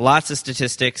 lots of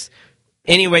statistics.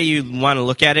 Any way you want to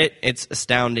look at it, it's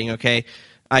astounding, okay?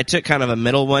 I took kind of a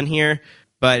middle one here,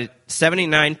 but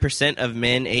 79% of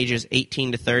men ages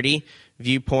 18 to 30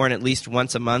 view porn at least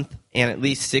once a month, and at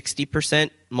least 60%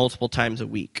 multiple times a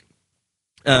week.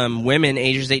 Women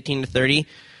ages 18 to 30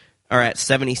 are at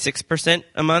 76%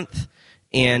 a month,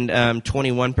 and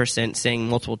 21% saying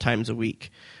multiple times a week.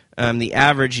 The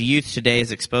average youth today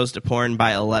is exposed to porn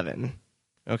by 11.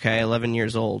 Okay, 11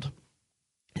 years old.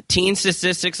 Teen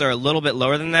statistics are a little bit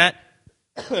lower than that,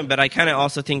 but I kind of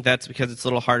also think that's because it's a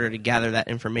little harder to gather that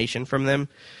information from them.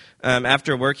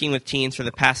 After working with teens for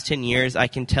the past 10 years, I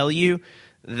can tell you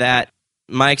that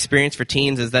my experience for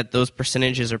teens is that those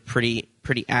percentages are pretty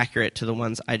accurate to the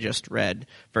ones I just read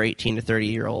for 18 to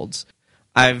 30-year-olds.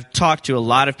 I've talked to a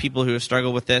lot of people who have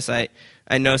struggled with this. I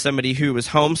know somebody who was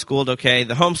homeschooled, okay?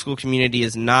 The homeschool community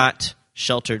is not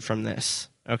sheltered from this,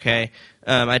 okay?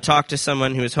 I talked to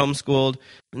someone who was homeschooled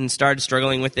and started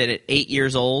struggling with it at 8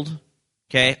 years old,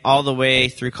 okay, all the way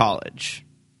through college.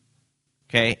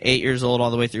 Okay, 8 years old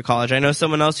all the way through college. I know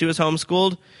someone else who was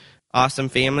homeschooled, awesome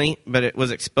family, but it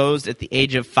was exposed at the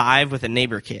age of 5 with a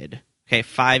neighbor kid, okay,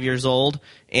 5 years old,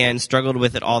 and struggled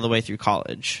with it all the way through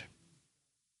college.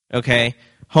 Okay,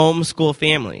 homeschool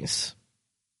families.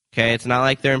 Okay, it's not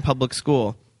like they're in public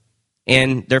school.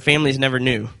 And their families never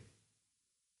knew.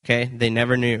 Okay, they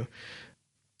never knew.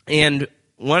 And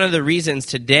one of the reasons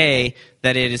today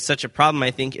that it is such a problem,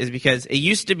 I think, is because it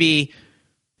used to be,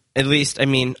 at least,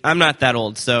 I'm not that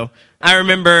old, so I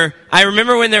remember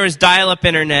when there was dial-up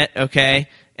internet, okay,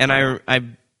 and I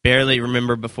barely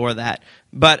remember before that.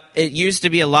 But it used to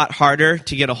be a lot harder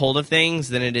to get a hold of things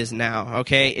than it is now,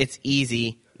 okay? It's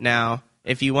easy now.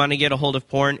 If you want to get a hold of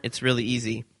porn, it's really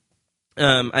easy.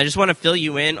 I just want to fill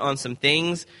you in on some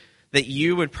things that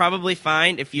you would probably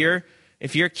find if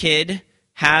your kid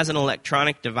has an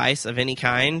electronic device of any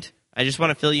kind. I just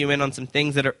want to fill you in on some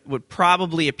things that would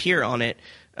probably appear on it.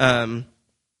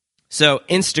 So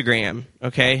Instagram,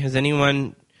 okay? Has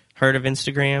anyone heard of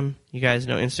Instagram? You guys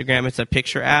know Instagram. It's a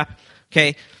picture app.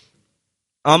 Okay.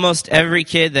 Almost every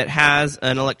kid that has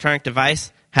an electronic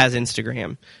device has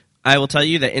Instagram. I will tell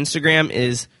you that Instagram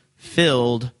is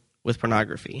filled with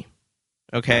pornography.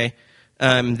 Okay?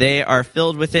 They are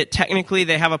filled with it. Technically,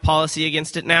 they have a policy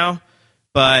against it now,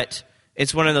 but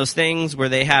it's one of those things where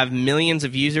they have millions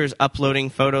of users uploading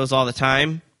photos all the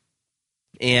time,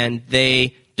 and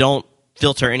they don't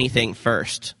filter anything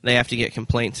first. They have to get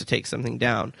complaints to take something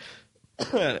down.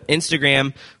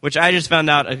 Instagram, which I just found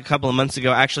out a couple of months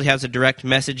ago, actually has a direct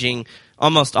messaging.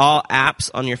 Almost all apps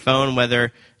on your phone,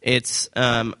 whether it's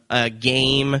a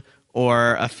game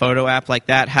or a photo app like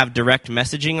that, have direct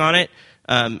messaging on it.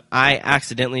 I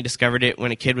accidentally discovered it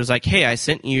when a kid was like, hey, I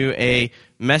sent you a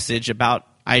message about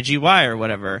IGY or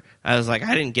whatever. I was like,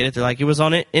 I didn't get it. They're like, it was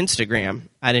on Instagram.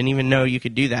 I didn't even know you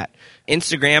could do that.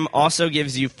 Instagram also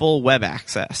gives you full web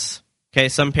access. Okay,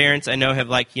 some parents I know have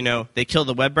they kill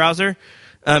the web browser.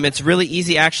 It's really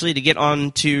easy actually to get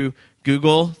onto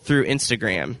Google through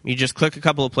Instagram. You just click a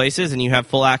couple of places and you have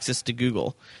full access to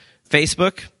Google.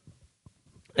 Facebook,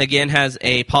 again, has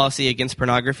a policy against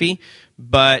pornography,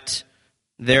 but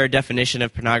their definition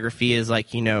of pornography is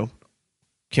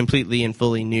completely and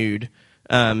fully nude.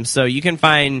 So you can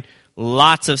find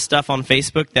lots of stuff on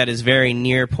Facebook that is very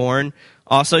near porn.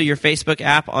 Also, your Facebook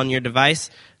app on your device,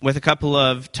 with a couple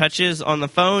of touches on the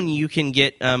phone, you can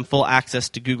get full access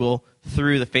to Google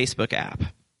through the Facebook app.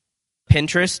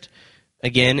 Pinterest,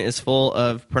 again, is full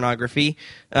of pornography.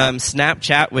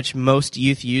 Snapchat, which most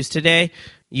youth use today,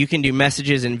 you can do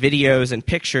messages and videos and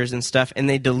pictures and stuff, and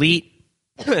they delete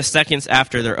seconds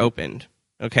after they're opened.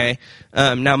 Okay?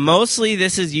 Now, mostly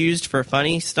this is used for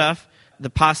funny stuff. The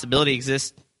possibilities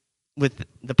that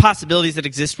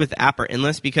exist with the app are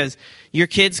endless, because your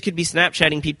kids could be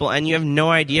Snapchatting people and you have no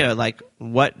idea like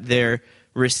what they're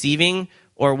receiving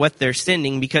or what they're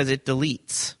sending, because it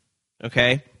deletes.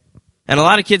 Okay? And a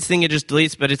lot of kids think it just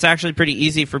deletes, but it's actually pretty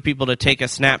easy for people to take a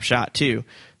snapshot too.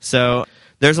 So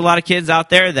there's a lot of kids out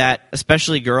there that,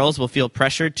 especially girls, will feel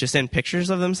pressured to send pictures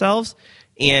of themselves,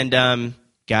 and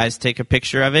guys take a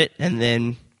picture of it and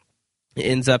then it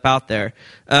ends up out there.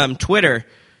 Twitter,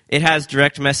 it has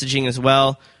direct messaging as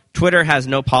well. Twitter has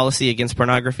no policy against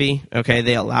pornography. Okay,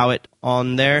 they allow it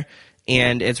on there,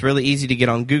 and it's really easy to get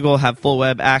on Google, have full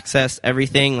web access,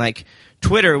 everything. Like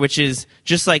Twitter, which is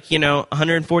just like,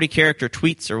 140 character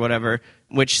tweets or whatever,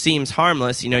 which seems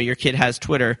harmless. Your kid has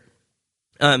Twitter.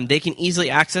 They can easily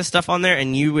access stuff on there,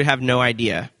 and you would have no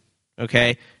idea.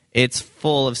 Okay, it's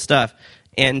full of stuff.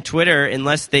 And Twitter,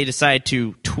 unless they decide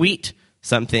to tweet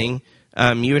something,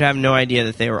 you would have no idea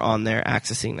that they were on there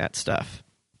accessing that stuff.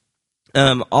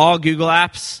 All Google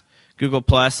apps, Google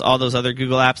Plus, all those other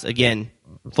Google apps, again,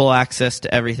 full access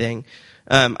to everything.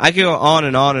 I could go on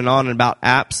and on and on about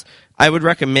apps. I would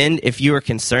recommend, if you are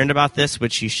concerned about this,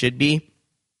 which you should be,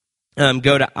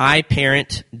 go to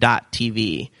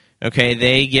iParent.tv. Okay,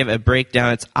 they give a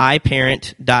breakdown. It's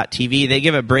iParent.tv. They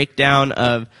give a breakdown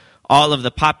of all of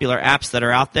the popular apps that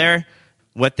are out there,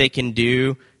 what they can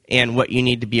do, and what you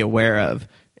need to be aware of.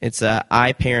 It's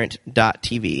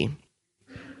iParent.tv.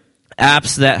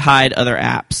 Apps that hide other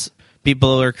apps.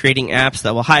 People are creating apps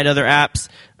that will hide other apps,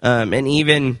 and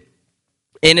even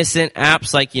innocent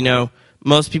apps. Like,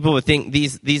 most people would think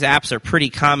these apps are pretty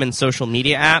common social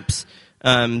media apps,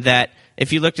 that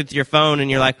if you looked at your phone and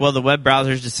you're like, well, the web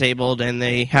browser's disabled and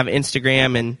they have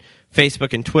Instagram and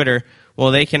Facebook and Twitter,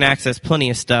 well, they can access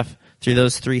plenty of stuff through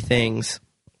those three things.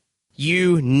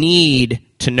 You need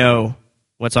to know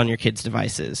what's on your kids'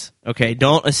 devices. Okay,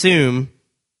 don't assume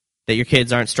that your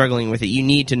kids aren't struggling with it. You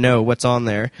need to know what's on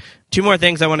there. Two more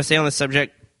things I want to say on this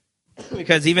subject,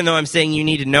 because even though I'm saying you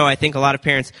need to know, I think a lot of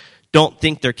parents don't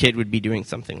think their kid would be doing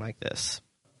something like this.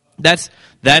 Most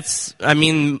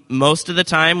of the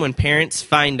time when parents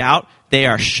find out, they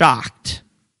are shocked.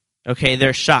 Okay,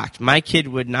 they're shocked. My kid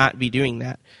would not be doing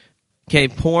that. Okay,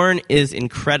 porn is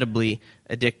incredibly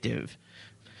addictive.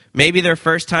 Maybe their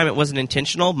first time it wasn't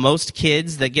intentional. Most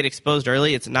kids that get exposed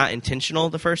early, it's not intentional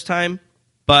the first time.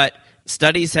 But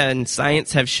studies and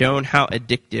science have shown how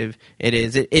addictive it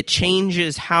is. It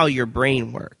changes how your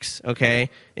brain works,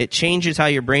 okay? It changes how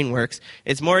your brain works.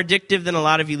 It's more addictive than a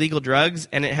lot of illegal drugs,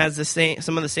 and it has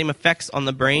some of the same effects on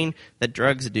the brain that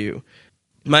drugs do.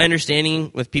 My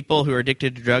understanding with people who are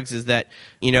addicted to drugs is that,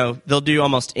 they'll do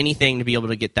almost anything to be able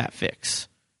to get that fix,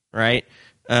 right?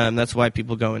 That's why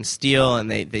people go and steal, and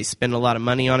they spend a lot of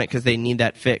money on it because they need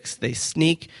that fix. They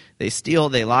sneak, they steal,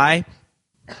 they lie.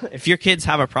 If your kids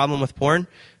have a problem with porn,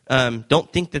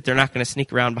 don't think that they're not going to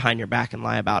sneak around behind your back and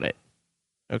lie about it,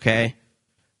 okay?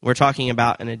 We're talking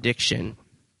about an addiction.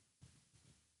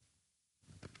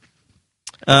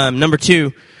 Number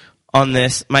 2 on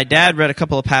this, my dad read a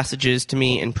couple of passages to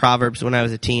me in Proverbs when I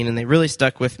was a teen, and they really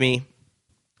stuck with me.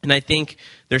 And I think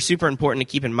they're super important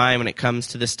to keep in mind when it comes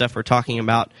to this stuff we're talking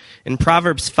about. In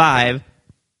Proverbs 5, it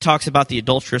talks about the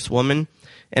adulterous woman.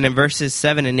 And in verses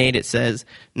 7 and 8 it says,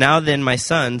 "Now then, my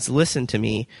sons, listen to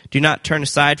me. Do not turn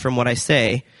aside from what I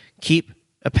say. Keep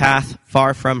a path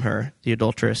far from her," the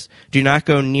adulteress. "Do not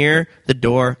go near the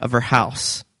door of her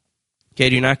house." Okay,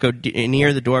 do not go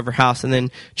near the door of her house. And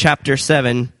then chapter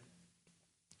 7,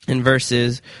 in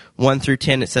verses 1 through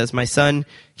 10, it says, "My son,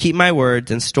 keep my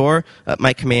words and store up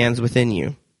my commands within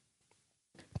you.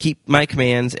 Keep my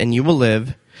commands and you will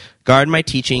live. Guard my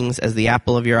teachings as the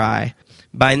apple of your eye.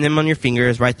 Bind them on your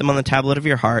fingers, write them on the tablet of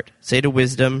your heart. Say to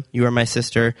wisdom, you are my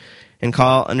sister, and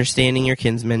call understanding your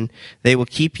kinsman. They will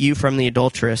keep you from the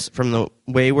adulteress, from the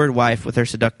wayward wife with her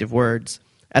seductive words.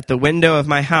 At the window of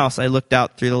my house I looked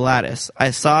out through the lattice.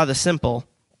 I saw among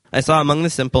the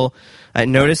simple, I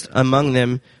noticed among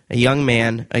them a young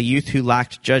man, a youth who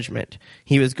lacked judgment.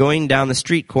 He was going down the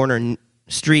street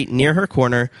near her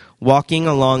corner, walking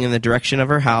along in the direction of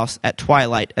her house at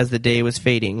twilight as the day was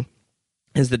fading,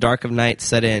 as the dark of night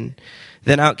set in.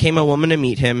 Then out came a woman to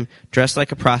meet him, dressed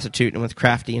like a prostitute and with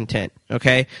crafty intent."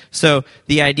 Okay? So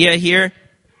the idea here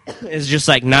is just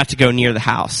like not to go near the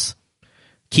house.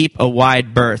 Keep a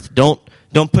wide berth. Don't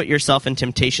put yourself in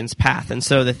temptation's path. And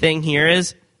so the thing here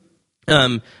is,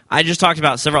 I just talked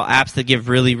about several apps that give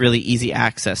really, really easy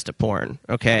access to porn,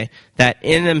 okay, that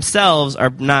in themselves are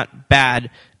not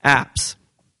bad apps.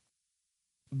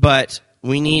 But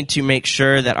we need to make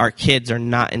sure that our kids are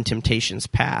not in temptation's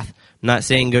path. I'm not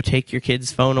saying go take your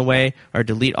kid's phone away or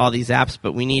delete all these apps,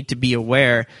 but we need to be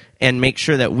aware and make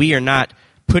sure that we are not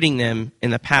putting them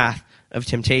in the path of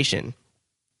temptation.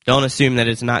 Don't assume that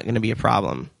it's not going to be a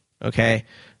problem, okay?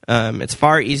 It's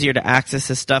far easier to access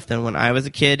this stuff than when I was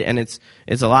a kid, and it's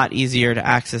a lot easier to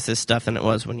access this stuff than it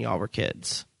was when y'all were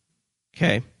kids,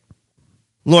 okay?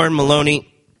 Lauren Maloney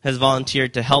has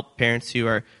volunteered to help parents who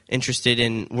are interested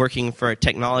in working for a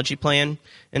technology plan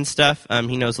and stuff.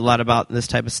 He knows a lot about this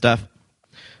type of stuff.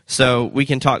 So we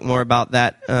can talk more about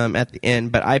that at the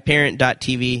end. But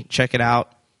iParent.tv, check it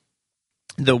out.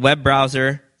 The web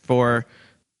browser for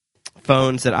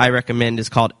phones that I recommend is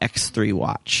called X3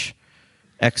 Watch.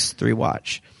 X3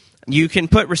 Watch. You can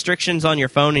put restrictions on your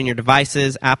phone and your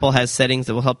devices. Apple has settings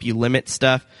that will help you limit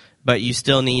stuff, but you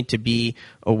still need to be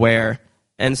aware.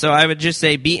 And so I would just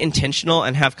say be intentional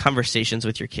and have conversations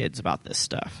with your kids about this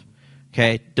stuff.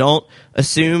 Okay? Don't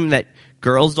assume that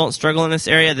girls don't struggle in this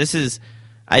area. This is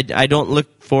I don't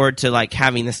look forward to like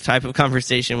having this type of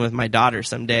conversation with my daughter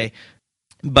someday.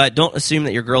 But don't assume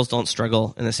that your girls don't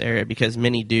struggle in this area, because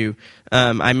many do.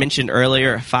 I mentioned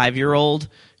earlier a 5-year-old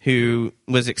who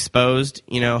was exposed,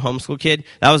 homeschool kid.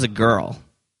 That was a girl.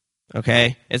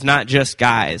 Okay? It's not just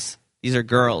guys. These are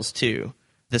girls too.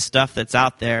 The stuff that's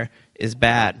out there is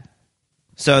bad.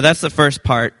 So that's the first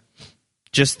part.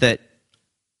 Just that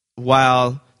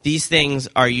while these things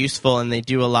are useful and they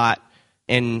do a lot,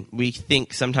 and we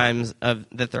think sometimes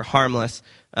that they're harmless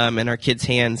in our kids'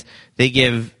 hands, they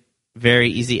give very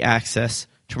easy access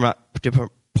to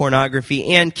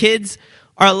pornography. And kids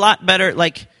are a lot better.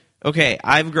 Like, okay,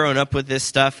 I've grown up with this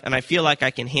stuff, and I feel like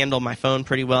I can handle my phone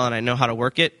pretty well, and I know how to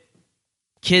work it.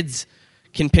 Kids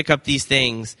can pick up these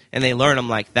things, and they learn them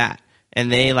like that. And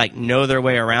they know their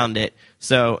way around it.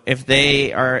 So if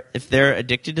they're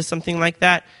addicted to something like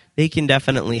that, they can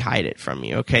definitely hide it from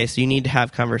you. Okay, so you need to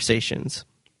have conversations.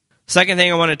 Second thing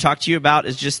I want to talk to you about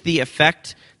is just the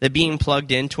effect that being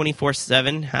plugged in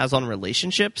 24/7 has on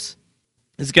relationships.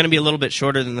 It's going to be a little bit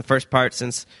shorter than the first part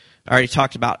since I already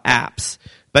talked about apps.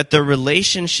 But the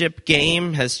relationship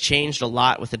game has changed a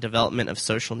lot with the development of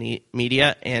social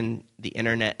media and the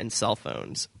internet and cell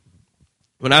phones.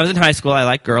 When I was in high school, I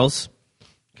liked girls.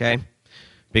 Okay?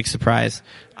 Big surprise.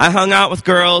 I hung out with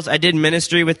girls. I did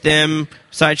ministry with them.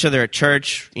 Saw each other at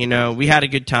church. We had a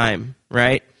good time,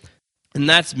 right? And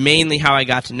that's mainly how I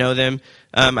got to know them.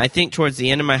 I think towards the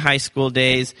end of my high school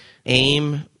days,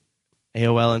 AIM,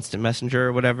 AOL Instant Messenger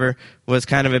or whatever, was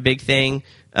kind of a big thing.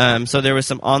 So there was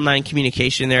some online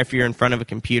communication there if you're in front of a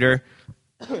computer.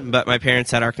 But my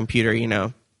parents had our computer,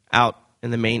 out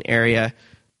in the main area.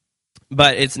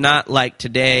 But it's not like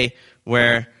today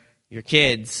where your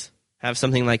kids have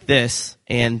something like this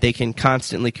and they can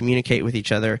constantly communicate with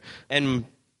each other. And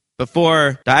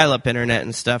before dial-up internet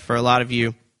and stuff, for a lot of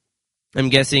you, I'm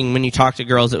guessing when you talk to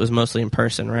girls, it was mostly in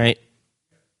person, right?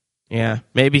 Yeah,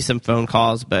 maybe some phone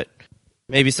calls, but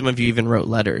maybe some of you even wrote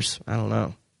letters. I don't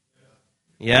know.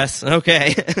 Yes?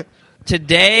 Okay.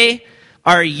 Today,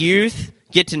 our youth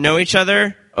get to know each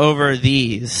other over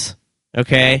these,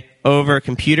 okay? Over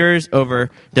computers, over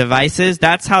devices.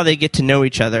 That's how they get to know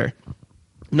each other.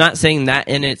 I'm not saying that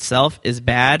in itself is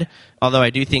bad, although I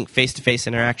do think face-to-face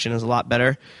interaction is a lot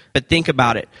better. But think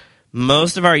about it.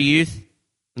 Most of our youth,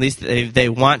 at least they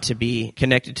want to be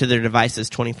connected to their devices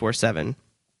 24/7.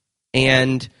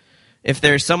 And if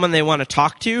there's someone they want to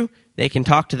talk to, they can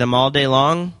talk to them all day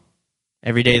long,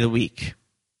 every day of the week.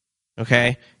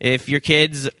 Okay? If your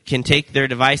kids can take their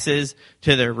devices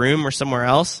to their room or somewhere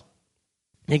else,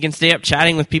 they can stay up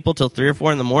chatting with people till 3 or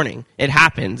 4 in the morning. It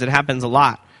happens. It happens a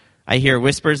lot. I hear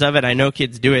whispers of it. I know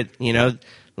kids do it,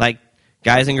 like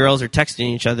guys and girls are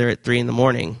texting each other at 3 in the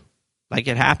morning. Like,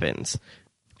 it happens.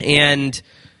 And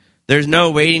there's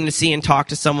no waiting to see and talk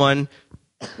to someone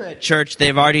at church.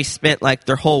 They've already spent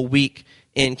their whole week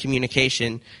in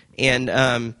communication. And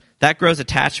that grows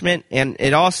attachment. And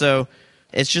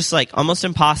it's just almost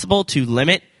impossible to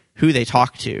limit who they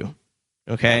talk to.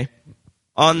 Okay?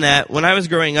 On that, when I was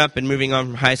growing up and moving on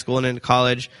from high school and into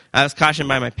college, I was cautioned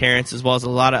by my parents as well as a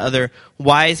lot of other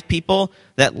wise people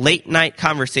that late night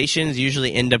conversations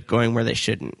usually end up going where they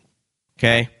shouldn't.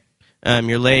 Okay?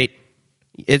 You're late.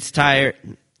 It's tired.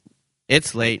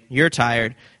 It's late. You're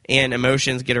tired. And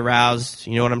emotions get aroused.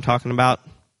 You know what I'm talking about?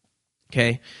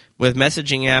 Okay? With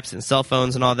messaging apps and cell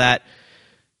phones and all that,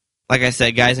 like I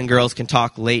said, guys and girls can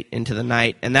talk late into the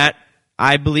night. And that,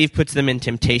 I believe, puts them in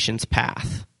temptation's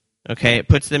path. Okay, it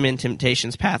puts them in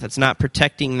temptation's path. It's not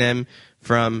protecting them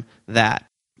from that.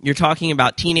 You're talking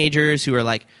about teenagers who are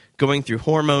like going through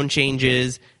hormone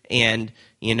changes and,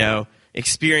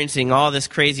 experiencing all this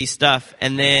crazy stuff,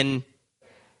 and then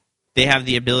they have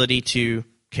the ability to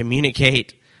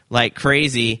communicate like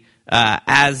crazy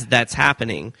as that's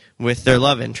happening with their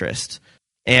love interest.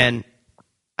 And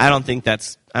I don't think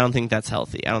that's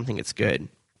healthy. I don't think it's good.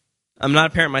 I'm not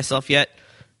a parent myself yet.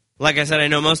 Like I said, I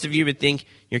know most of you would think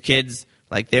your kids,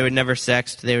 like, they would never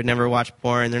sext, they would never watch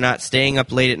porn, they're not staying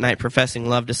up late at night professing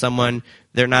love to someone,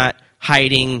 they're not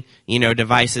hiding,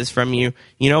 devices from you.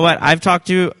 You know what?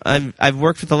 I've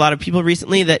worked with a lot of people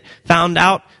recently that found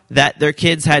out that their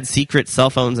kids had secret cell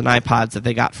phones and iPods that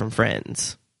they got from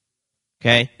friends.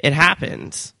 Okay? It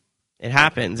happens.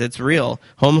 It's real.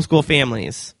 Homeschool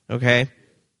families. Okay?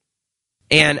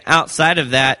 And outside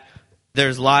of that,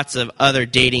 there's lots of other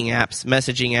dating apps,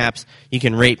 messaging apps. You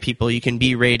can rate people. You can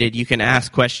be rated. You can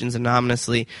ask questions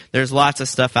anonymously. There's lots of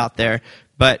stuff out there.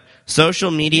 But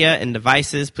social media and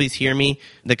devices, please hear me,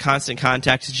 the constant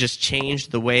contact has just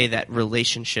changed the way that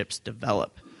relationships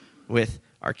develop with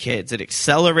our kids. It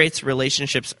accelerates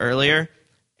relationships earlier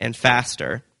and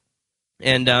faster.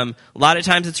 And a lot of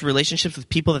times it's relationships with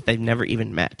people that they've never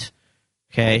even met.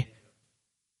 Okay?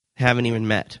 Haven't even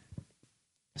met.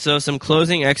 So some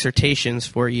closing exhortations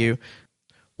for you.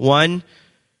 One,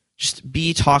 just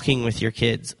be talking with your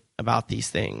kids about these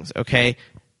things, okay?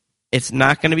 It's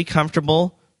not going to be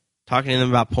comfortable. Talking to them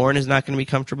about porn is not going to be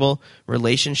comfortable.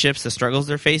 Relationships, the struggles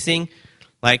they're facing,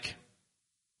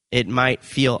 it might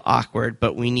feel awkward,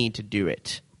 but we need to do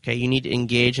it, okay? You need to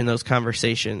engage in those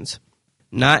conversations.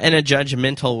 Not in a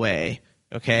judgmental way,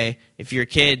 okay? If your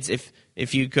kids,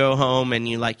 if you go home and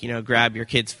you grab your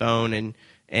kid's phone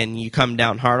and you come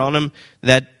down hard on them,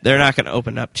 that they're not going to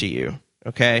open up to you,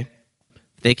 okay?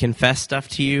 If they confess stuff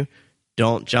to you,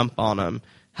 don't jump on them.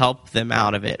 Help them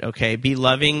out of it, okay? Be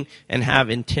loving and have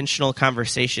intentional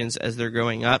conversations as they're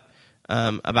growing up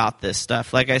about this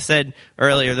stuff. Like I said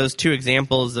earlier, those two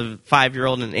examples of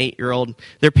 5-year-old and 8-year-old,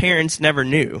 their parents never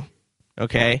knew,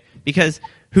 okay? Because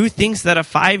who thinks that a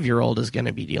 5-year-old is going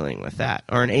to be dealing with that,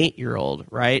 or an 8-year-old,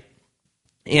 right?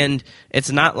 And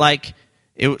it's not like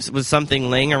it was something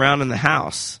laying around in the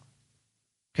house,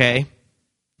 okay?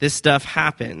 This stuff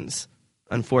happens,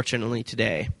 unfortunately,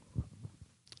 today.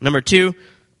 Number 2,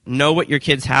 know what your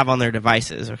kids have on their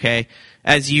devices, okay?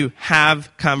 As you have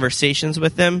conversations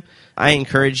with them, I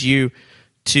encourage you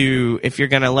to, if you're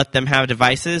going to let them have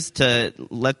devices, to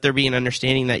let there be an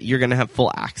understanding that you're going to have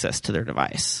full access to their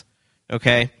device,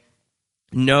 okay?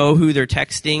 Know who they're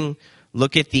texting.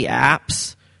 Look at the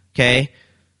apps, okay?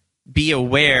 Be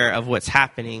aware of what's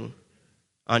happening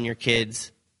on your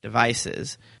kids'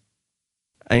 devices.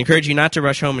 I encourage you not to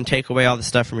rush home and take away all the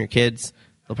stuff from your kids.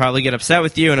 They'll probably get upset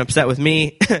with you and upset with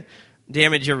me,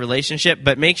 damage your relationship,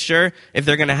 but make sure if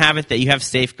they're going to have it that you have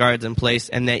safeguards in place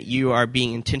and that you are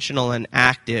being intentional and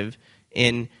active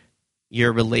in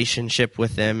your relationship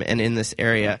with them and in this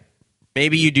area.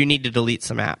 Maybe you do need to delete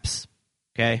some apps,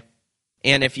 okay?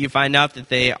 And if you find out that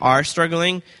they are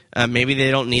struggling, maybe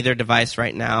they don't need their device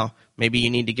right now. Maybe you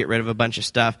need to get rid of a bunch of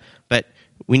stuff, but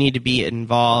we need to be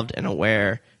involved and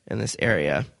aware in this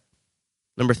area.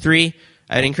 Number 3,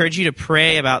 I'd encourage you to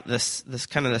pray about this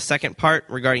kind of the second part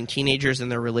regarding teenagers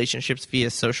and their relationships via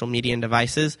social media and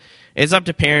devices. It's up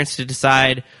to parents to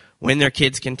decide when their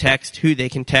kids can text, who they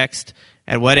can text,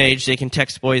 at what age they can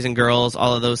text boys and girls,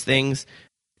 all of those things.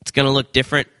 It's going to look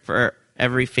different for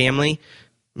every family.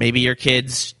 Maybe your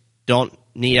kids don't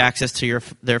need access to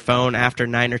their phone after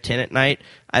 9 or 10 at night.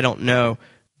 I don't know.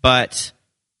 But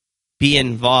be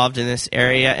involved in this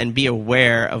area and be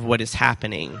aware of what is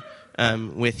happening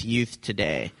with youth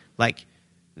today.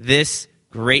 This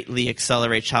greatly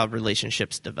accelerates how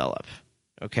relationships develop.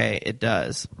 Okay, it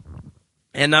does.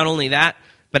 And not only that,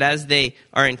 but as they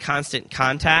are in constant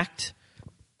contact,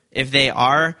 if they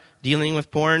are dealing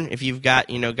with porn, if you've got,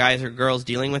 guys or girls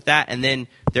dealing with that, and then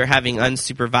they're having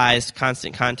unsupervised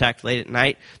constant contact late at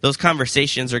night, those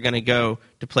conversations are going to go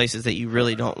to places that you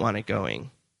really don't want it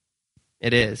going.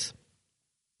 It is.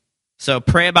 So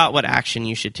pray about what action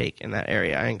you should take in that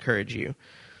area. I encourage you.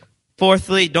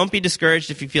 Fourthly, don't be discouraged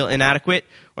if you feel inadequate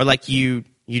or like you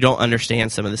don't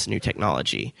understand some of this new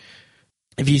technology.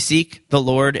 If you seek the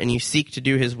Lord and you seek to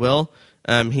do His will,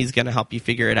 He's going to help you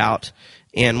figure it out.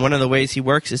 And one of the ways He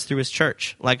works is through His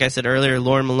church. Like I said earlier,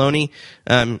 Lauren Maloney,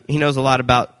 he knows a lot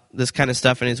about this kind of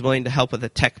stuff and is willing to help with a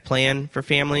tech plan for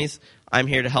families. I'm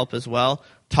here to help as well.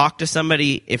 Talk to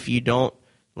somebody if you don't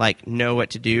know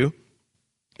what to do,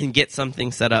 and get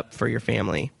something set up for your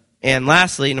family. And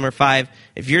lastly, number 5,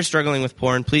 if you're struggling with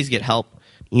porn, please get help.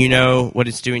 you know what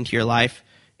it's doing to your life,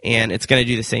 and it's going to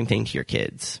do the same thing to your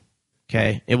kids.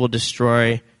 Okay? It will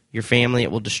destroy your family.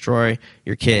 It will destroy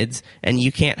your kids, and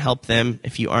you can't help them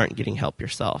if you aren't getting help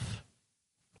yourself.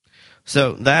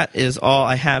 So that is all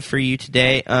I have for you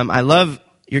today. I love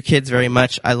your kids very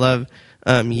much. I love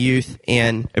youth,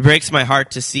 and it breaks my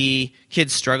heart to see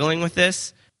kids struggling with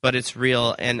this, but it's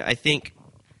real, and I think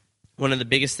one of the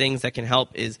biggest things that can help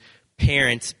is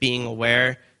parents being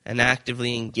aware and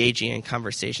actively engaging in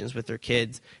conversations with their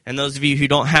kids. And those of you who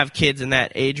don't have kids in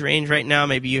that age range right now,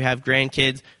 maybe you have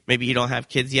grandkids, maybe you don't have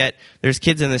kids yet, there's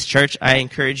kids in this church, I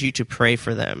encourage you to pray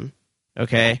for them,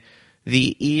 okay?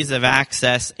 The ease of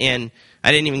access, and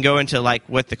I didn't even go into like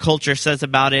what the culture says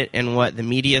about it and what the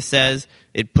media says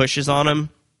it pushes on them.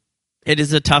 It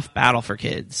is a tough battle for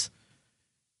kids.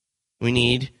 We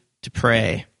need to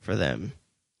pray for them.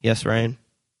 Yes, Ryan?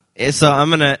 So I'm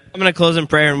gonna close in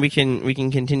prayer, and we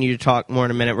can continue to talk more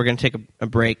in a minute. We're gonna take a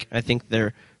break. I think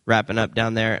they're wrapping up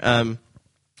down there.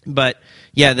 But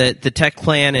yeah, the tech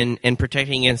plan and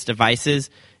protecting against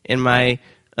devices in my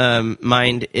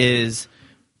mind is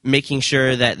making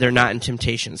sure that they're not in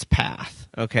temptation's path.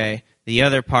 Okay. The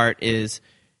other part is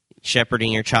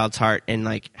shepherding your child's heart and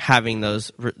like having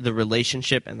the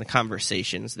relationship and the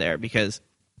conversations there, because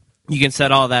you can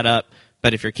set all that up,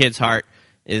 but if your kid's heart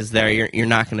is there, you're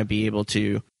not going to be able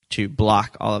to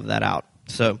block all of that out.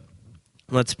 So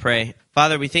let's pray.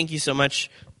 Father, we thank you so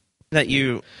much that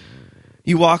you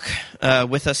walk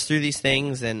with us through these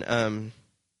things, and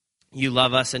you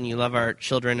love us, and you love our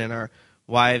children and our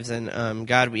wives. And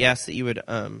God, we ask that you would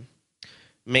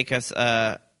make us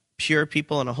pure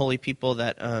people and a holy people,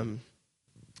 that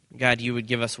God, you would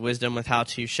give us wisdom with how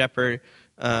to shepherd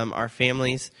our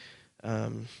families.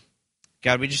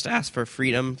 God, we just ask for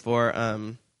freedom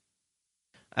for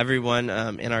everyone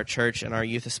in our church and our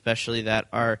youth especially that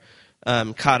are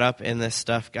caught up in this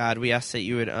stuff. God, we ask that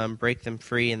you would break them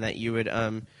free, and that you would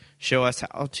show us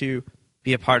how to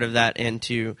be a part of that and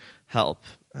to help.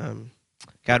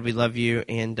 God, we love you,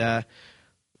 and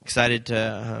excited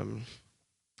to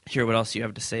hear what else you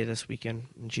have to say this weekend.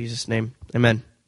 In Jesus' name, amen.